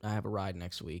have a ride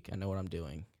next week. I know what I'm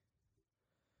doing.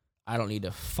 I don't need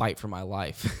to fight for my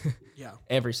life Yeah.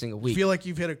 every single week. I feel like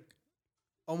you've hit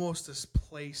almost this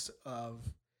place of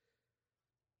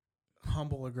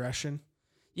humble aggression.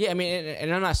 Yeah, I mean,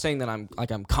 and I'm not saying that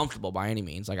I'm comfortable by any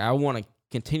means. Like, I want to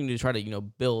continue to try to,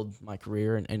 build my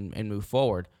career and move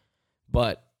forward.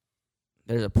 But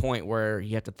there's a point where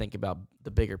you have to think about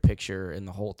the bigger picture and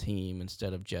the whole team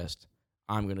instead of just,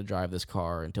 I'm going to drive this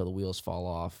car until the wheels fall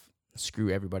off, screw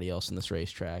everybody else in this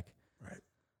racetrack. Right.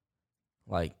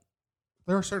 Like,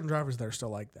 there are certain drivers that are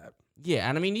still like that. Yeah,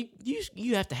 and I mean,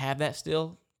 you have to have that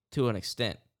still to an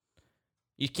extent.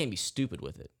 You can't be stupid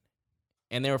with it.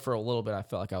 And there for a little bit, I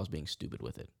felt like I was being stupid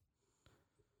with it.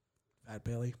 Fat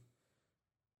Bailey.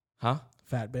 Huh?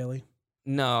 Fat Bailey.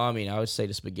 No, I mean, I would say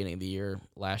just beginning of the year,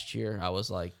 last year, I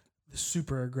was like...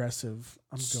 Super aggressive.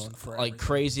 I'm going for like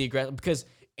crazy aggressive.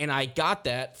 And I got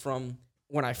that from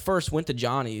when I first went to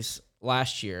Johnny's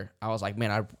last year. I was like,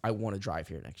 man, I want to drive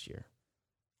here next year.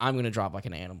 I'm going to drive like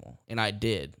an animal. And I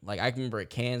did. Like, I remember at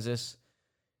Kansas,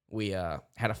 we had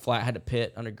to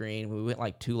pit under green. We went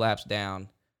like 2 laps down.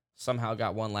 Somehow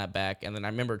got 1 lap back, and then I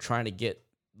remember trying to get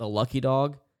the lucky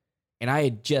dog, and I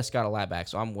had just got a lap back,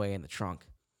 so I'm way in the trunk.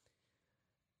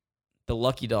 The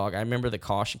lucky dog, I remember the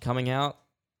caution coming out,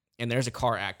 and there's a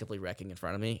car actively wrecking in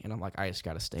front of me, and I'm like, I just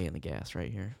got to stay in the gas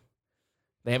right here.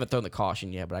 They haven't thrown the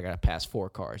caution yet, but I got to pass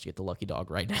 4 cars to get the lucky dog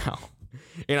right now.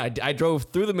 And I drove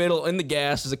through the middle in the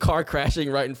gas. There's a car crashing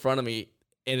right in front of me,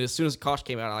 and as soon as the caution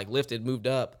came out, I lifted, moved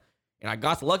up, and I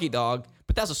got the lucky dog,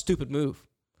 but that was a stupid move.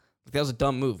 That was a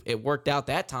dumb move. It worked out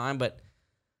that time, but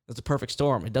it's a perfect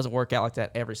storm. It doesn't work out like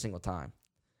that every single time.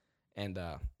 And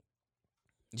you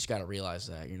just got to realize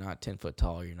that. You're not 10 foot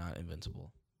tall. You're not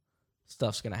invincible.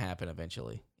 Stuff's going to happen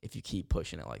eventually if you keep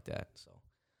pushing it like that. So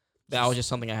that was just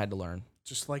something I had to learn.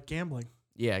 Just like gambling.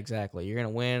 Yeah, exactly. You're gonna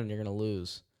win and you're gonna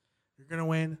lose. You're gonna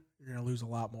win. You're gonna lose a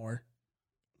lot more.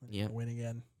 You're Yep. gonna win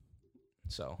again.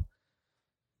 So,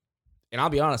 and I'll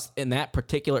be honest, in that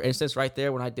particular instance right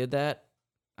there, when I did that,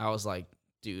 I was like,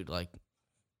 dude, like,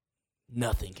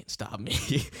 nothing can stop me.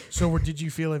 So, did you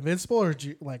feel invincible, or did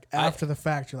you after the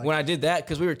fact? You're like, when I did that,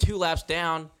 because we were 2 laps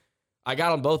down, I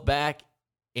got them both back,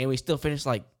 and we still finished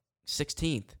like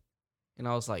 16th. And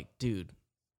I was like, dude,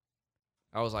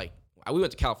 we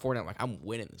went to California. I'm like, I'm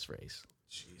winning this race.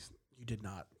 jeez, you did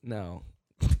not. No,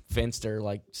 Finster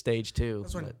like stage 2.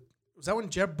 Was that when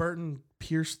Jeb Burton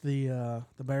pierced the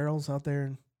barrels out there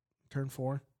in turn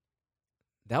 4?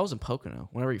 That was in Pocono.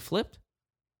 Whenever he flipped.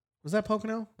 Was that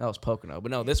Pocono? That was Pocono.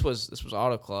 But no, this was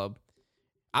Auto Club.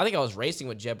 I think I was racing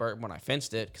with Jeb Burton when I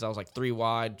fenced it because I was like 3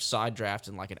 wide, side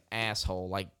drafting like an asshole,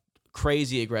 like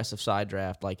crazy aggressive side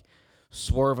draft, like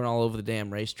swerving all over the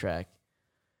damn racetrack.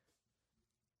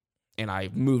 And I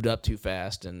moved up too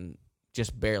fast and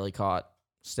just barely caught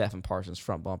Stephen Parsons'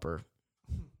 front bumper.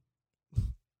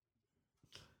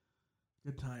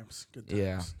 Good times. Good times.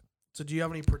 Yeah. So, do you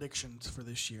have any predictions for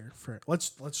this year?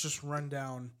 Let's just run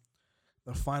down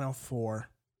the final 4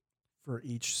 for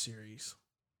each series.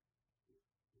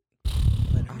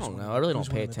 I don't know. I really don't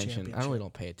pay attention. I really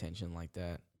don't pay attention like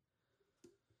that.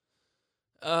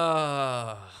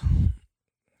 All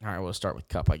right, we'll start with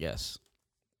Cup, I guess.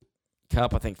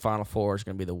 Cup, I think Final 4 is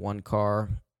going to be the 1 car,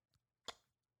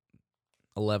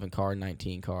 11 car,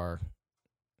 19 car,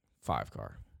 5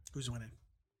 car. Who's winning?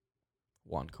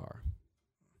 1 car.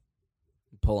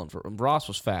 I'm pulling for Ross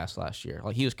was fast last year.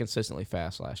 Like he was consistently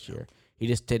fast last year. He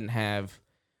just didn't have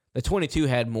the 22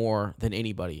 had more than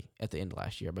anybody at the end of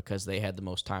last year because they had the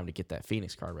most time to get that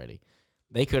Phoenix car ready.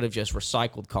 They could have just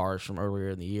recycled cars from earlier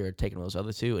in the year, taken those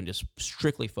other 2, and just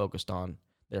strictly focused on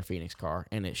their Phoenix car,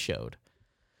 and it showed.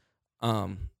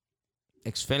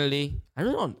 Xfinity, I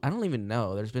don't even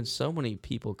know. There's been so many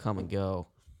people come and go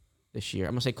this year.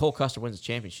 I'm gonna say Cole Custer wins the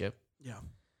championship. Yeah.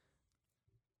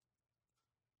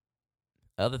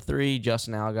 Other 3,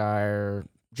 Justin Allgaier,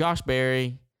 Josh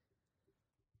Berry,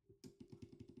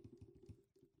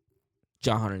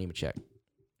 John Hunter Nemechek.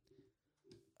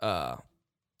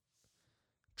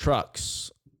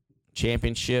 Trucks,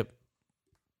 championship.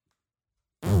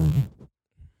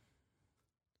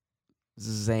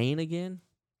 Zane again?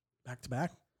 Back to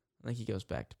back? I think he goes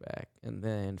back to back. And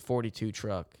then 42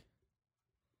 truck.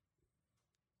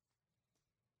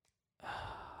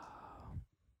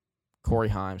 Corey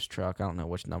Himes truck. I don't know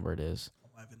which number it is.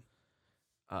 11.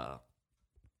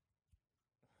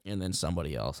 And then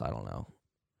somebody else. I don't know.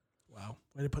 Wow.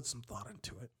 Way to put some thought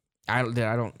into it. I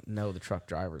don't know the truck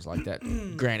drivers like that.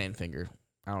 Grant Enfinger.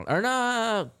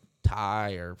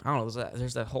 Ty, or I don't know.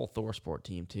 There's that whole Thor Sport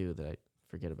team too that I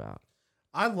forget about.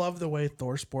 I love the way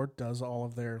Thor Sport does all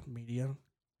of their media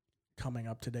coming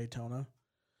up to Daytona.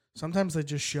 Sometimes they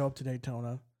just show up to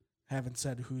Daytona, haven't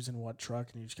said who's in what truck,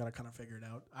 and you just got to kind of figure it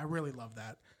out. I really love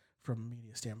that from a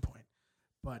media standpoint.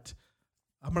 But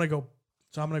I'm going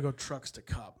to go trucks to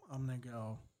Cup. I'm going to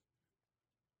go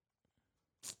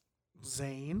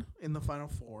Zane in the Final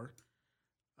 4,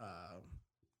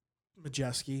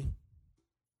 Majeski,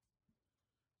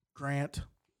 Grant,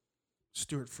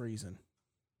 Stuart Friesen.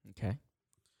 Okay.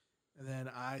 And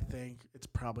then I think it's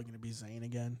probably going to be Zane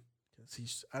again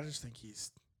because I just think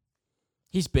he's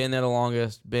been there the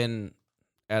longest, been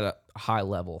at a high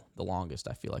level the longest,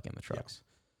 I feel like, in the trucks.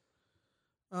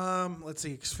 Yeah. Let's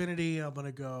see. Xfinity, I'm going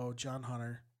to go John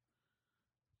Hunter,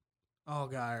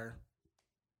 Allgaier,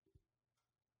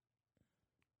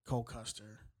 Cole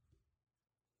Custer,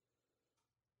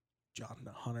 John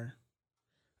Hunter.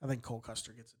 I think Cole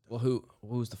Custer gets it done. Well,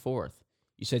 who's the 4th?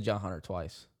 You said John Hunter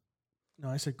twice. No,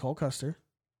 I said Cole Custer,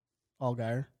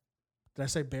 Allgaier. Did I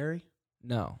say Barry?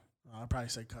 No. I probably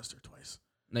said Custer twice.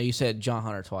 No, you said John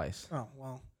Hunter twice. Oh,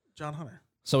 well, John Hunter.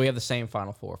 So we have the same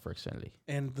Final 4 for Xfinity.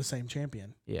 And the same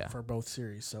champion for both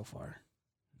series so far.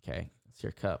 Okay. That's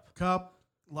your Cup. Cup,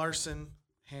 Larson,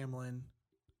 Hamlin,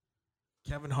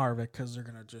 Kevin Harvick, because they're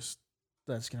going to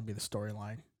that's going to be the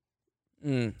storyline.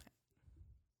 And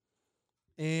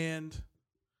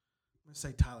I'm going to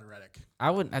say Tyler Reddick. I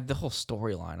wouldn't, the whole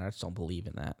storyline, I just don't believe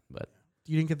in that. But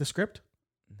you didn't get the script?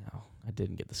 No, I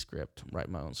didn't get the script. I'm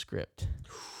writing my own script.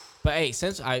 But hey,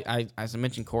 since I as I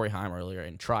mentioned Corey Heim earlier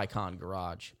in Tricon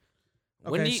Garage.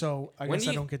 Okay, so I guess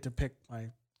I don't get to pick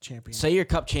my champion. Say your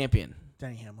Cup champion.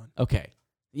 Denny Hamlin. Okay.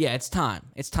 Yeah, it's time.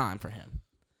 It's time for him.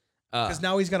 Because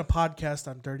now he's got a podcast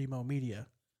on Dirty Mo Media.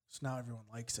 So now everyone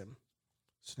likes him.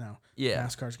 So now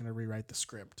NASCAR's going to rewrite the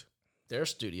script. Their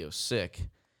studio's sick.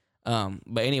 But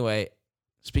anyway,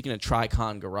 speaking of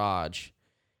Tricon Garage,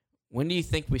 when do you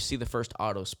think we see the first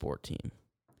auto sport team?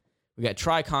 We got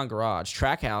Tricon Garage,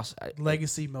 Trackhouse,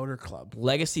 Legacy Motor Club.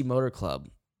 Legacy Motor Club,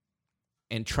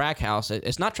 and Trackhouse.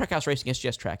 It's not Trackhouse Racing. It's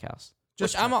just Trackhouse.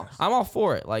 Just Which I'm all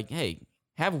for it. Like, hey,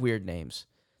 have weird names.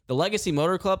 The Legacy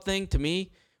Motor Club thing, to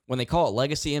me, when they call it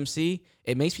Legacy MC,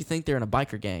 it makes me think they're in a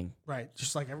biker gang. Right,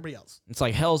 just like everybody else. It's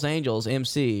like Hell's Angels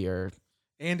MC or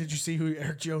And did you see who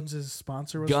Eric Jones's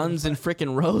sponsor was? Guns and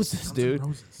freaking Roses, dude.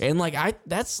 And like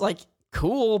that's like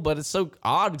cool, but it's so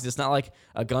odd because it's not like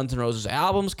a Guns N' Roses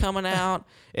album's coming out.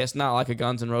 It's not like a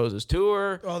Guns N' Roses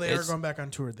tour. Oh, they are going back on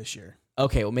tour this year.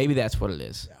 Okay, well maybe that's what it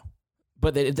is. Yeah.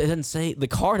 But it doesn't say, the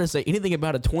card doesn't say anything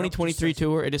about a 2023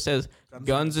 tour. It just says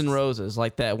Guns N' Roses,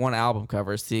 like that one album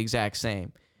cover. It's the exact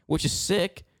same, which is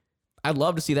sick. I'd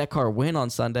love to see that car win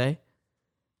on Sunday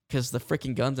because the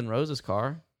freaking Guns N' Roses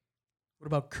car. What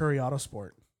about Curry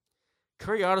Autosport?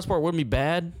 Curry Autosport wouldn't be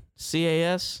bad.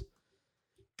 CAS?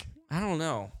 I don't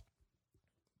know.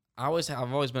 I've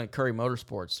always been at Curry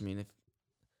Motorsports. I mean, if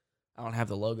I don't have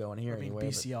the logo in here anyway.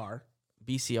 BCR.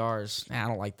 BCRs. I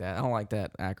don't like that. I don't like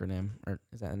that acronym. Or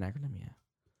is that an acronym? Yeah.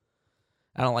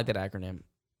 I don't like that acronym.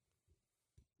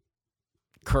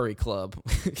 Curry Club.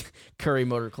 Curry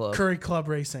Motor Club. Curry Club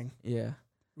Racing. Yeah.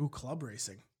 Ooh, Club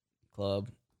Racing. Club.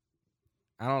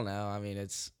 I don't know. I mean,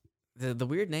 it's the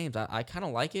weird names. I kind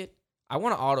of like it. I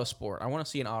want an Autosport. I want to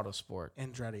see an Autosport.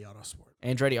 Andretti Autosport.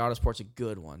 Andretti Autosport's a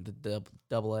good one. The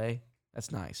double A.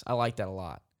 That's nice. I like that a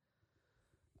lot.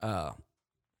 I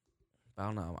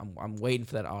don't know. I'm waiting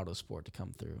for that Autosport to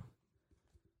come through.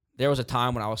 There was a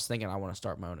time when I was thinking I want to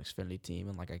start my own Xfinity team,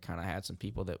 and like I kind of had some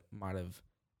people that might have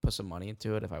put some money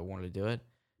into it if I wanted to do it.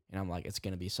 And I'm like, it's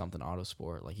going to be something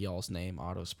Autosport. Like y'all's name,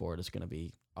 Autosport, is going to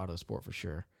be Autosport for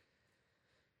sure.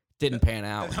 Didn't pan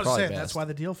out. I was saying, that's why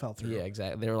the deal fell through. Yeah,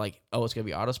 exactly. They were like, oh, it's going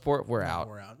to be Autosport? We're out.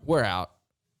 We're out.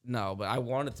 No, but I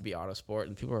wanted it to be Autosport,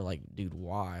 and people were like, dude,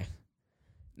 why?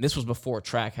 And this was before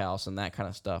Trackhouse and that kind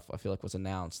of stuff, I feel like, was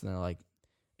announced. And they're like,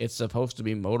 it's supposed to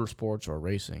be motorsports or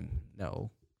racing. No.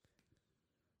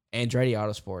 Andretti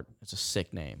Autosport. It's a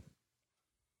sick name.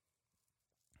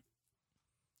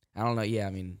 I don't know. Yeah,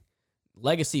 I mean,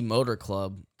 Legacy Motor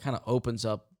Club kind of opens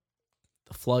up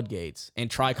the floodgates. And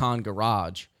Tricon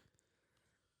Garage.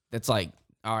 That's like,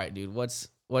 all right, dude, what's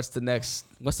the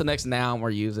next noun we're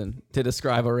using to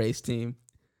describe a race team?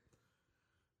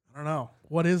 I don't know.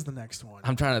 What is the next one?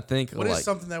 I'm trying to think. What is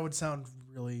something that would sound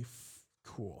really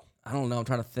cool? I don't know. I'm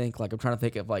trying to think. Like, I'm trying to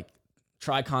think of like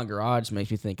Tricon Garage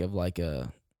makes me think of like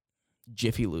a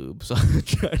Jiffy Lube. So I'm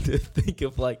trying to think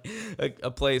of like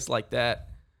a place like that.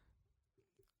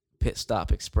 Pit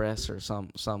Stop Express or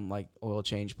some like oil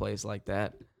change place like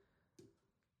that.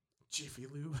 Jiffy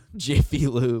Lube. Jiffy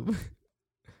Lube.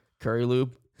 Curry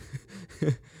Lube.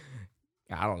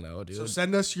 I don't know, dude. So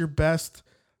send us your best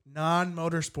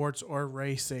non-motorsports or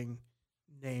racing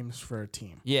names for a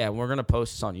team. Yeah, we're gonna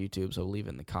post this on YouTube, so leave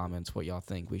it in the comments what y'all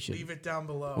think we should. Leave it down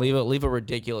below. Leave a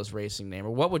ridiculous racing name,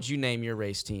 or what would you name your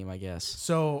race team? I guess.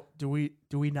 So do we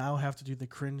now have to do the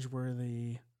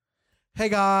cringeworthy? Hey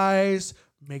guys,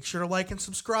 make sure to like and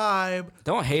subscribe.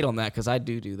 Don't hate on that because I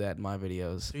do that in my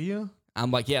videos. Do you? I'm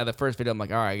like, yeah, the first video, I'm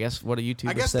like, all right, I guess what do YouTubers say?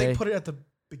 I guess they put it at the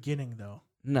beginning though.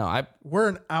 No, we're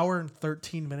an hour and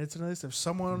 13 minutes into this. If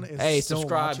someone is still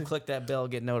subscribe, watching, click that bell,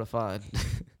 get notified.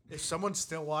 If someone's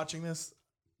still watching this,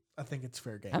 I think it's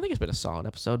fair game. I think it's been a solid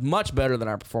episode, much better than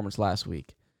our performance last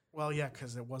week. Well, yeah,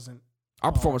 because it wasn't.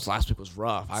 Our performance last week was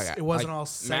rough. It wasn't all.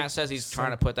 Matt says he's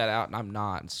trying to put that out, and I'm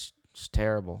not. It's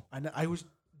terrible. I was.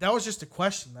 That was just a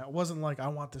question. That wasn't like I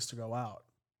want this to go out.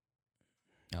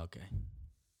 Okay.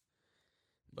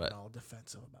 But all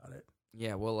defensive about it.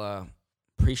 Yeah, well,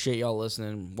 appreciate y'all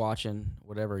listening, watching,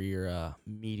 whatever your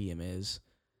medium is.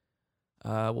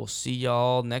 We'll see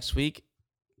y'all next week,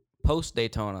 post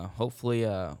Daytona. Hopefully,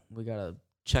 we got a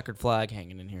checkered flag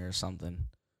hanging in here or something.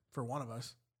 For one of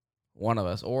us. One of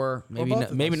us, or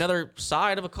maybe another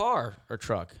side of a car or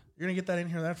truck. You're gonna get that in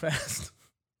here that fast?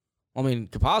 I mean,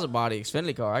 composite body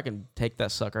Xfinity car. I can take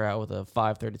that sucker out with a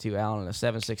 532 Allen and a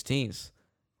 7/16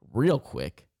 real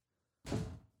quick.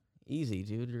 Easy,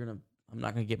 dude. I'm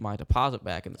not gonna get my deposit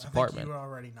back in this apartment. You were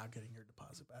already not getting your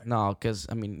deposit back. No, because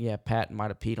I mean, yeah, Pat might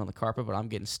have peed on the carpet, but I'm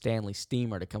getting Stanley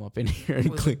Steamer to come up in here and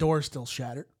Was the door still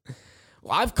shattered?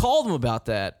 Well, I've called him about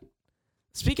that.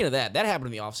 Speaking of that happened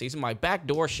in the offseason. My back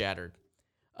door shattered,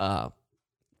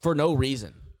 for no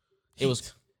reason. It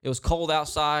was cold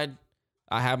outside.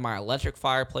 I had my electric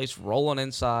fireplace rolling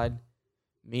inside.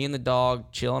 Me and the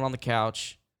dog chilling on the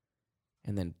couch,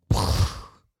 and then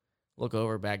look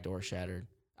over, back door shattered.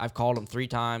 I've called him 3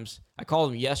 times. I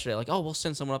called him yesterday, like, oh, we'll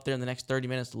send someone up there in the next 30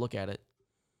 minutes to look at it.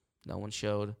 No one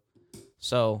showed.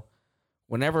 So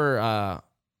whenever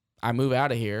I move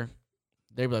out of here,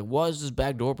 They'd be like, "Why is this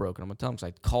back door broken?" I'm gonna tell them, 'cause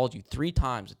I called you 3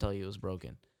 times to tell you it was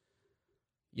broken.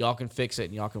 Y'all can fix it,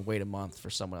 and y'all can wait a month for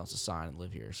someone else to sign and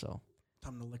live here. So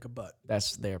Time to lick a butt.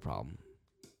 that's their problem.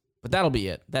 But that'll be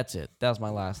it. That's it. That was my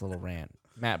last little rant.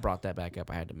 Matt brought that back up.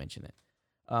 I had to mention it.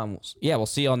 Yeah, we'll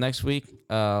see y'all next week.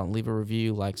 Leave a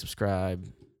review, like, subscribe,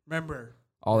 Remember,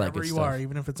 all that wherever good you stuff. are,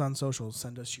 even if it's on socials,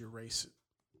 send us your race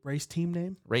team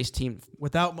name Race team.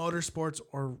 without motorsports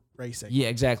or racing. Yeah,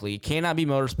 exactly. It cannot be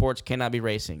motorsports. Cannot be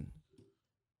racing.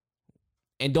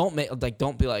 And don't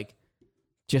be like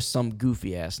just some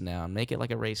goofy ass noun. Make it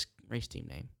like a race team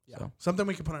name. Yeah. So, Something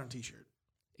we can put on a t-shirt.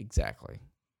 exactly.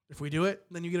 If we do it,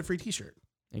 then you get a free t-shirt.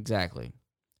 Exactly.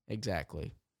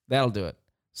 That'll do it.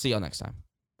 See y'all next time.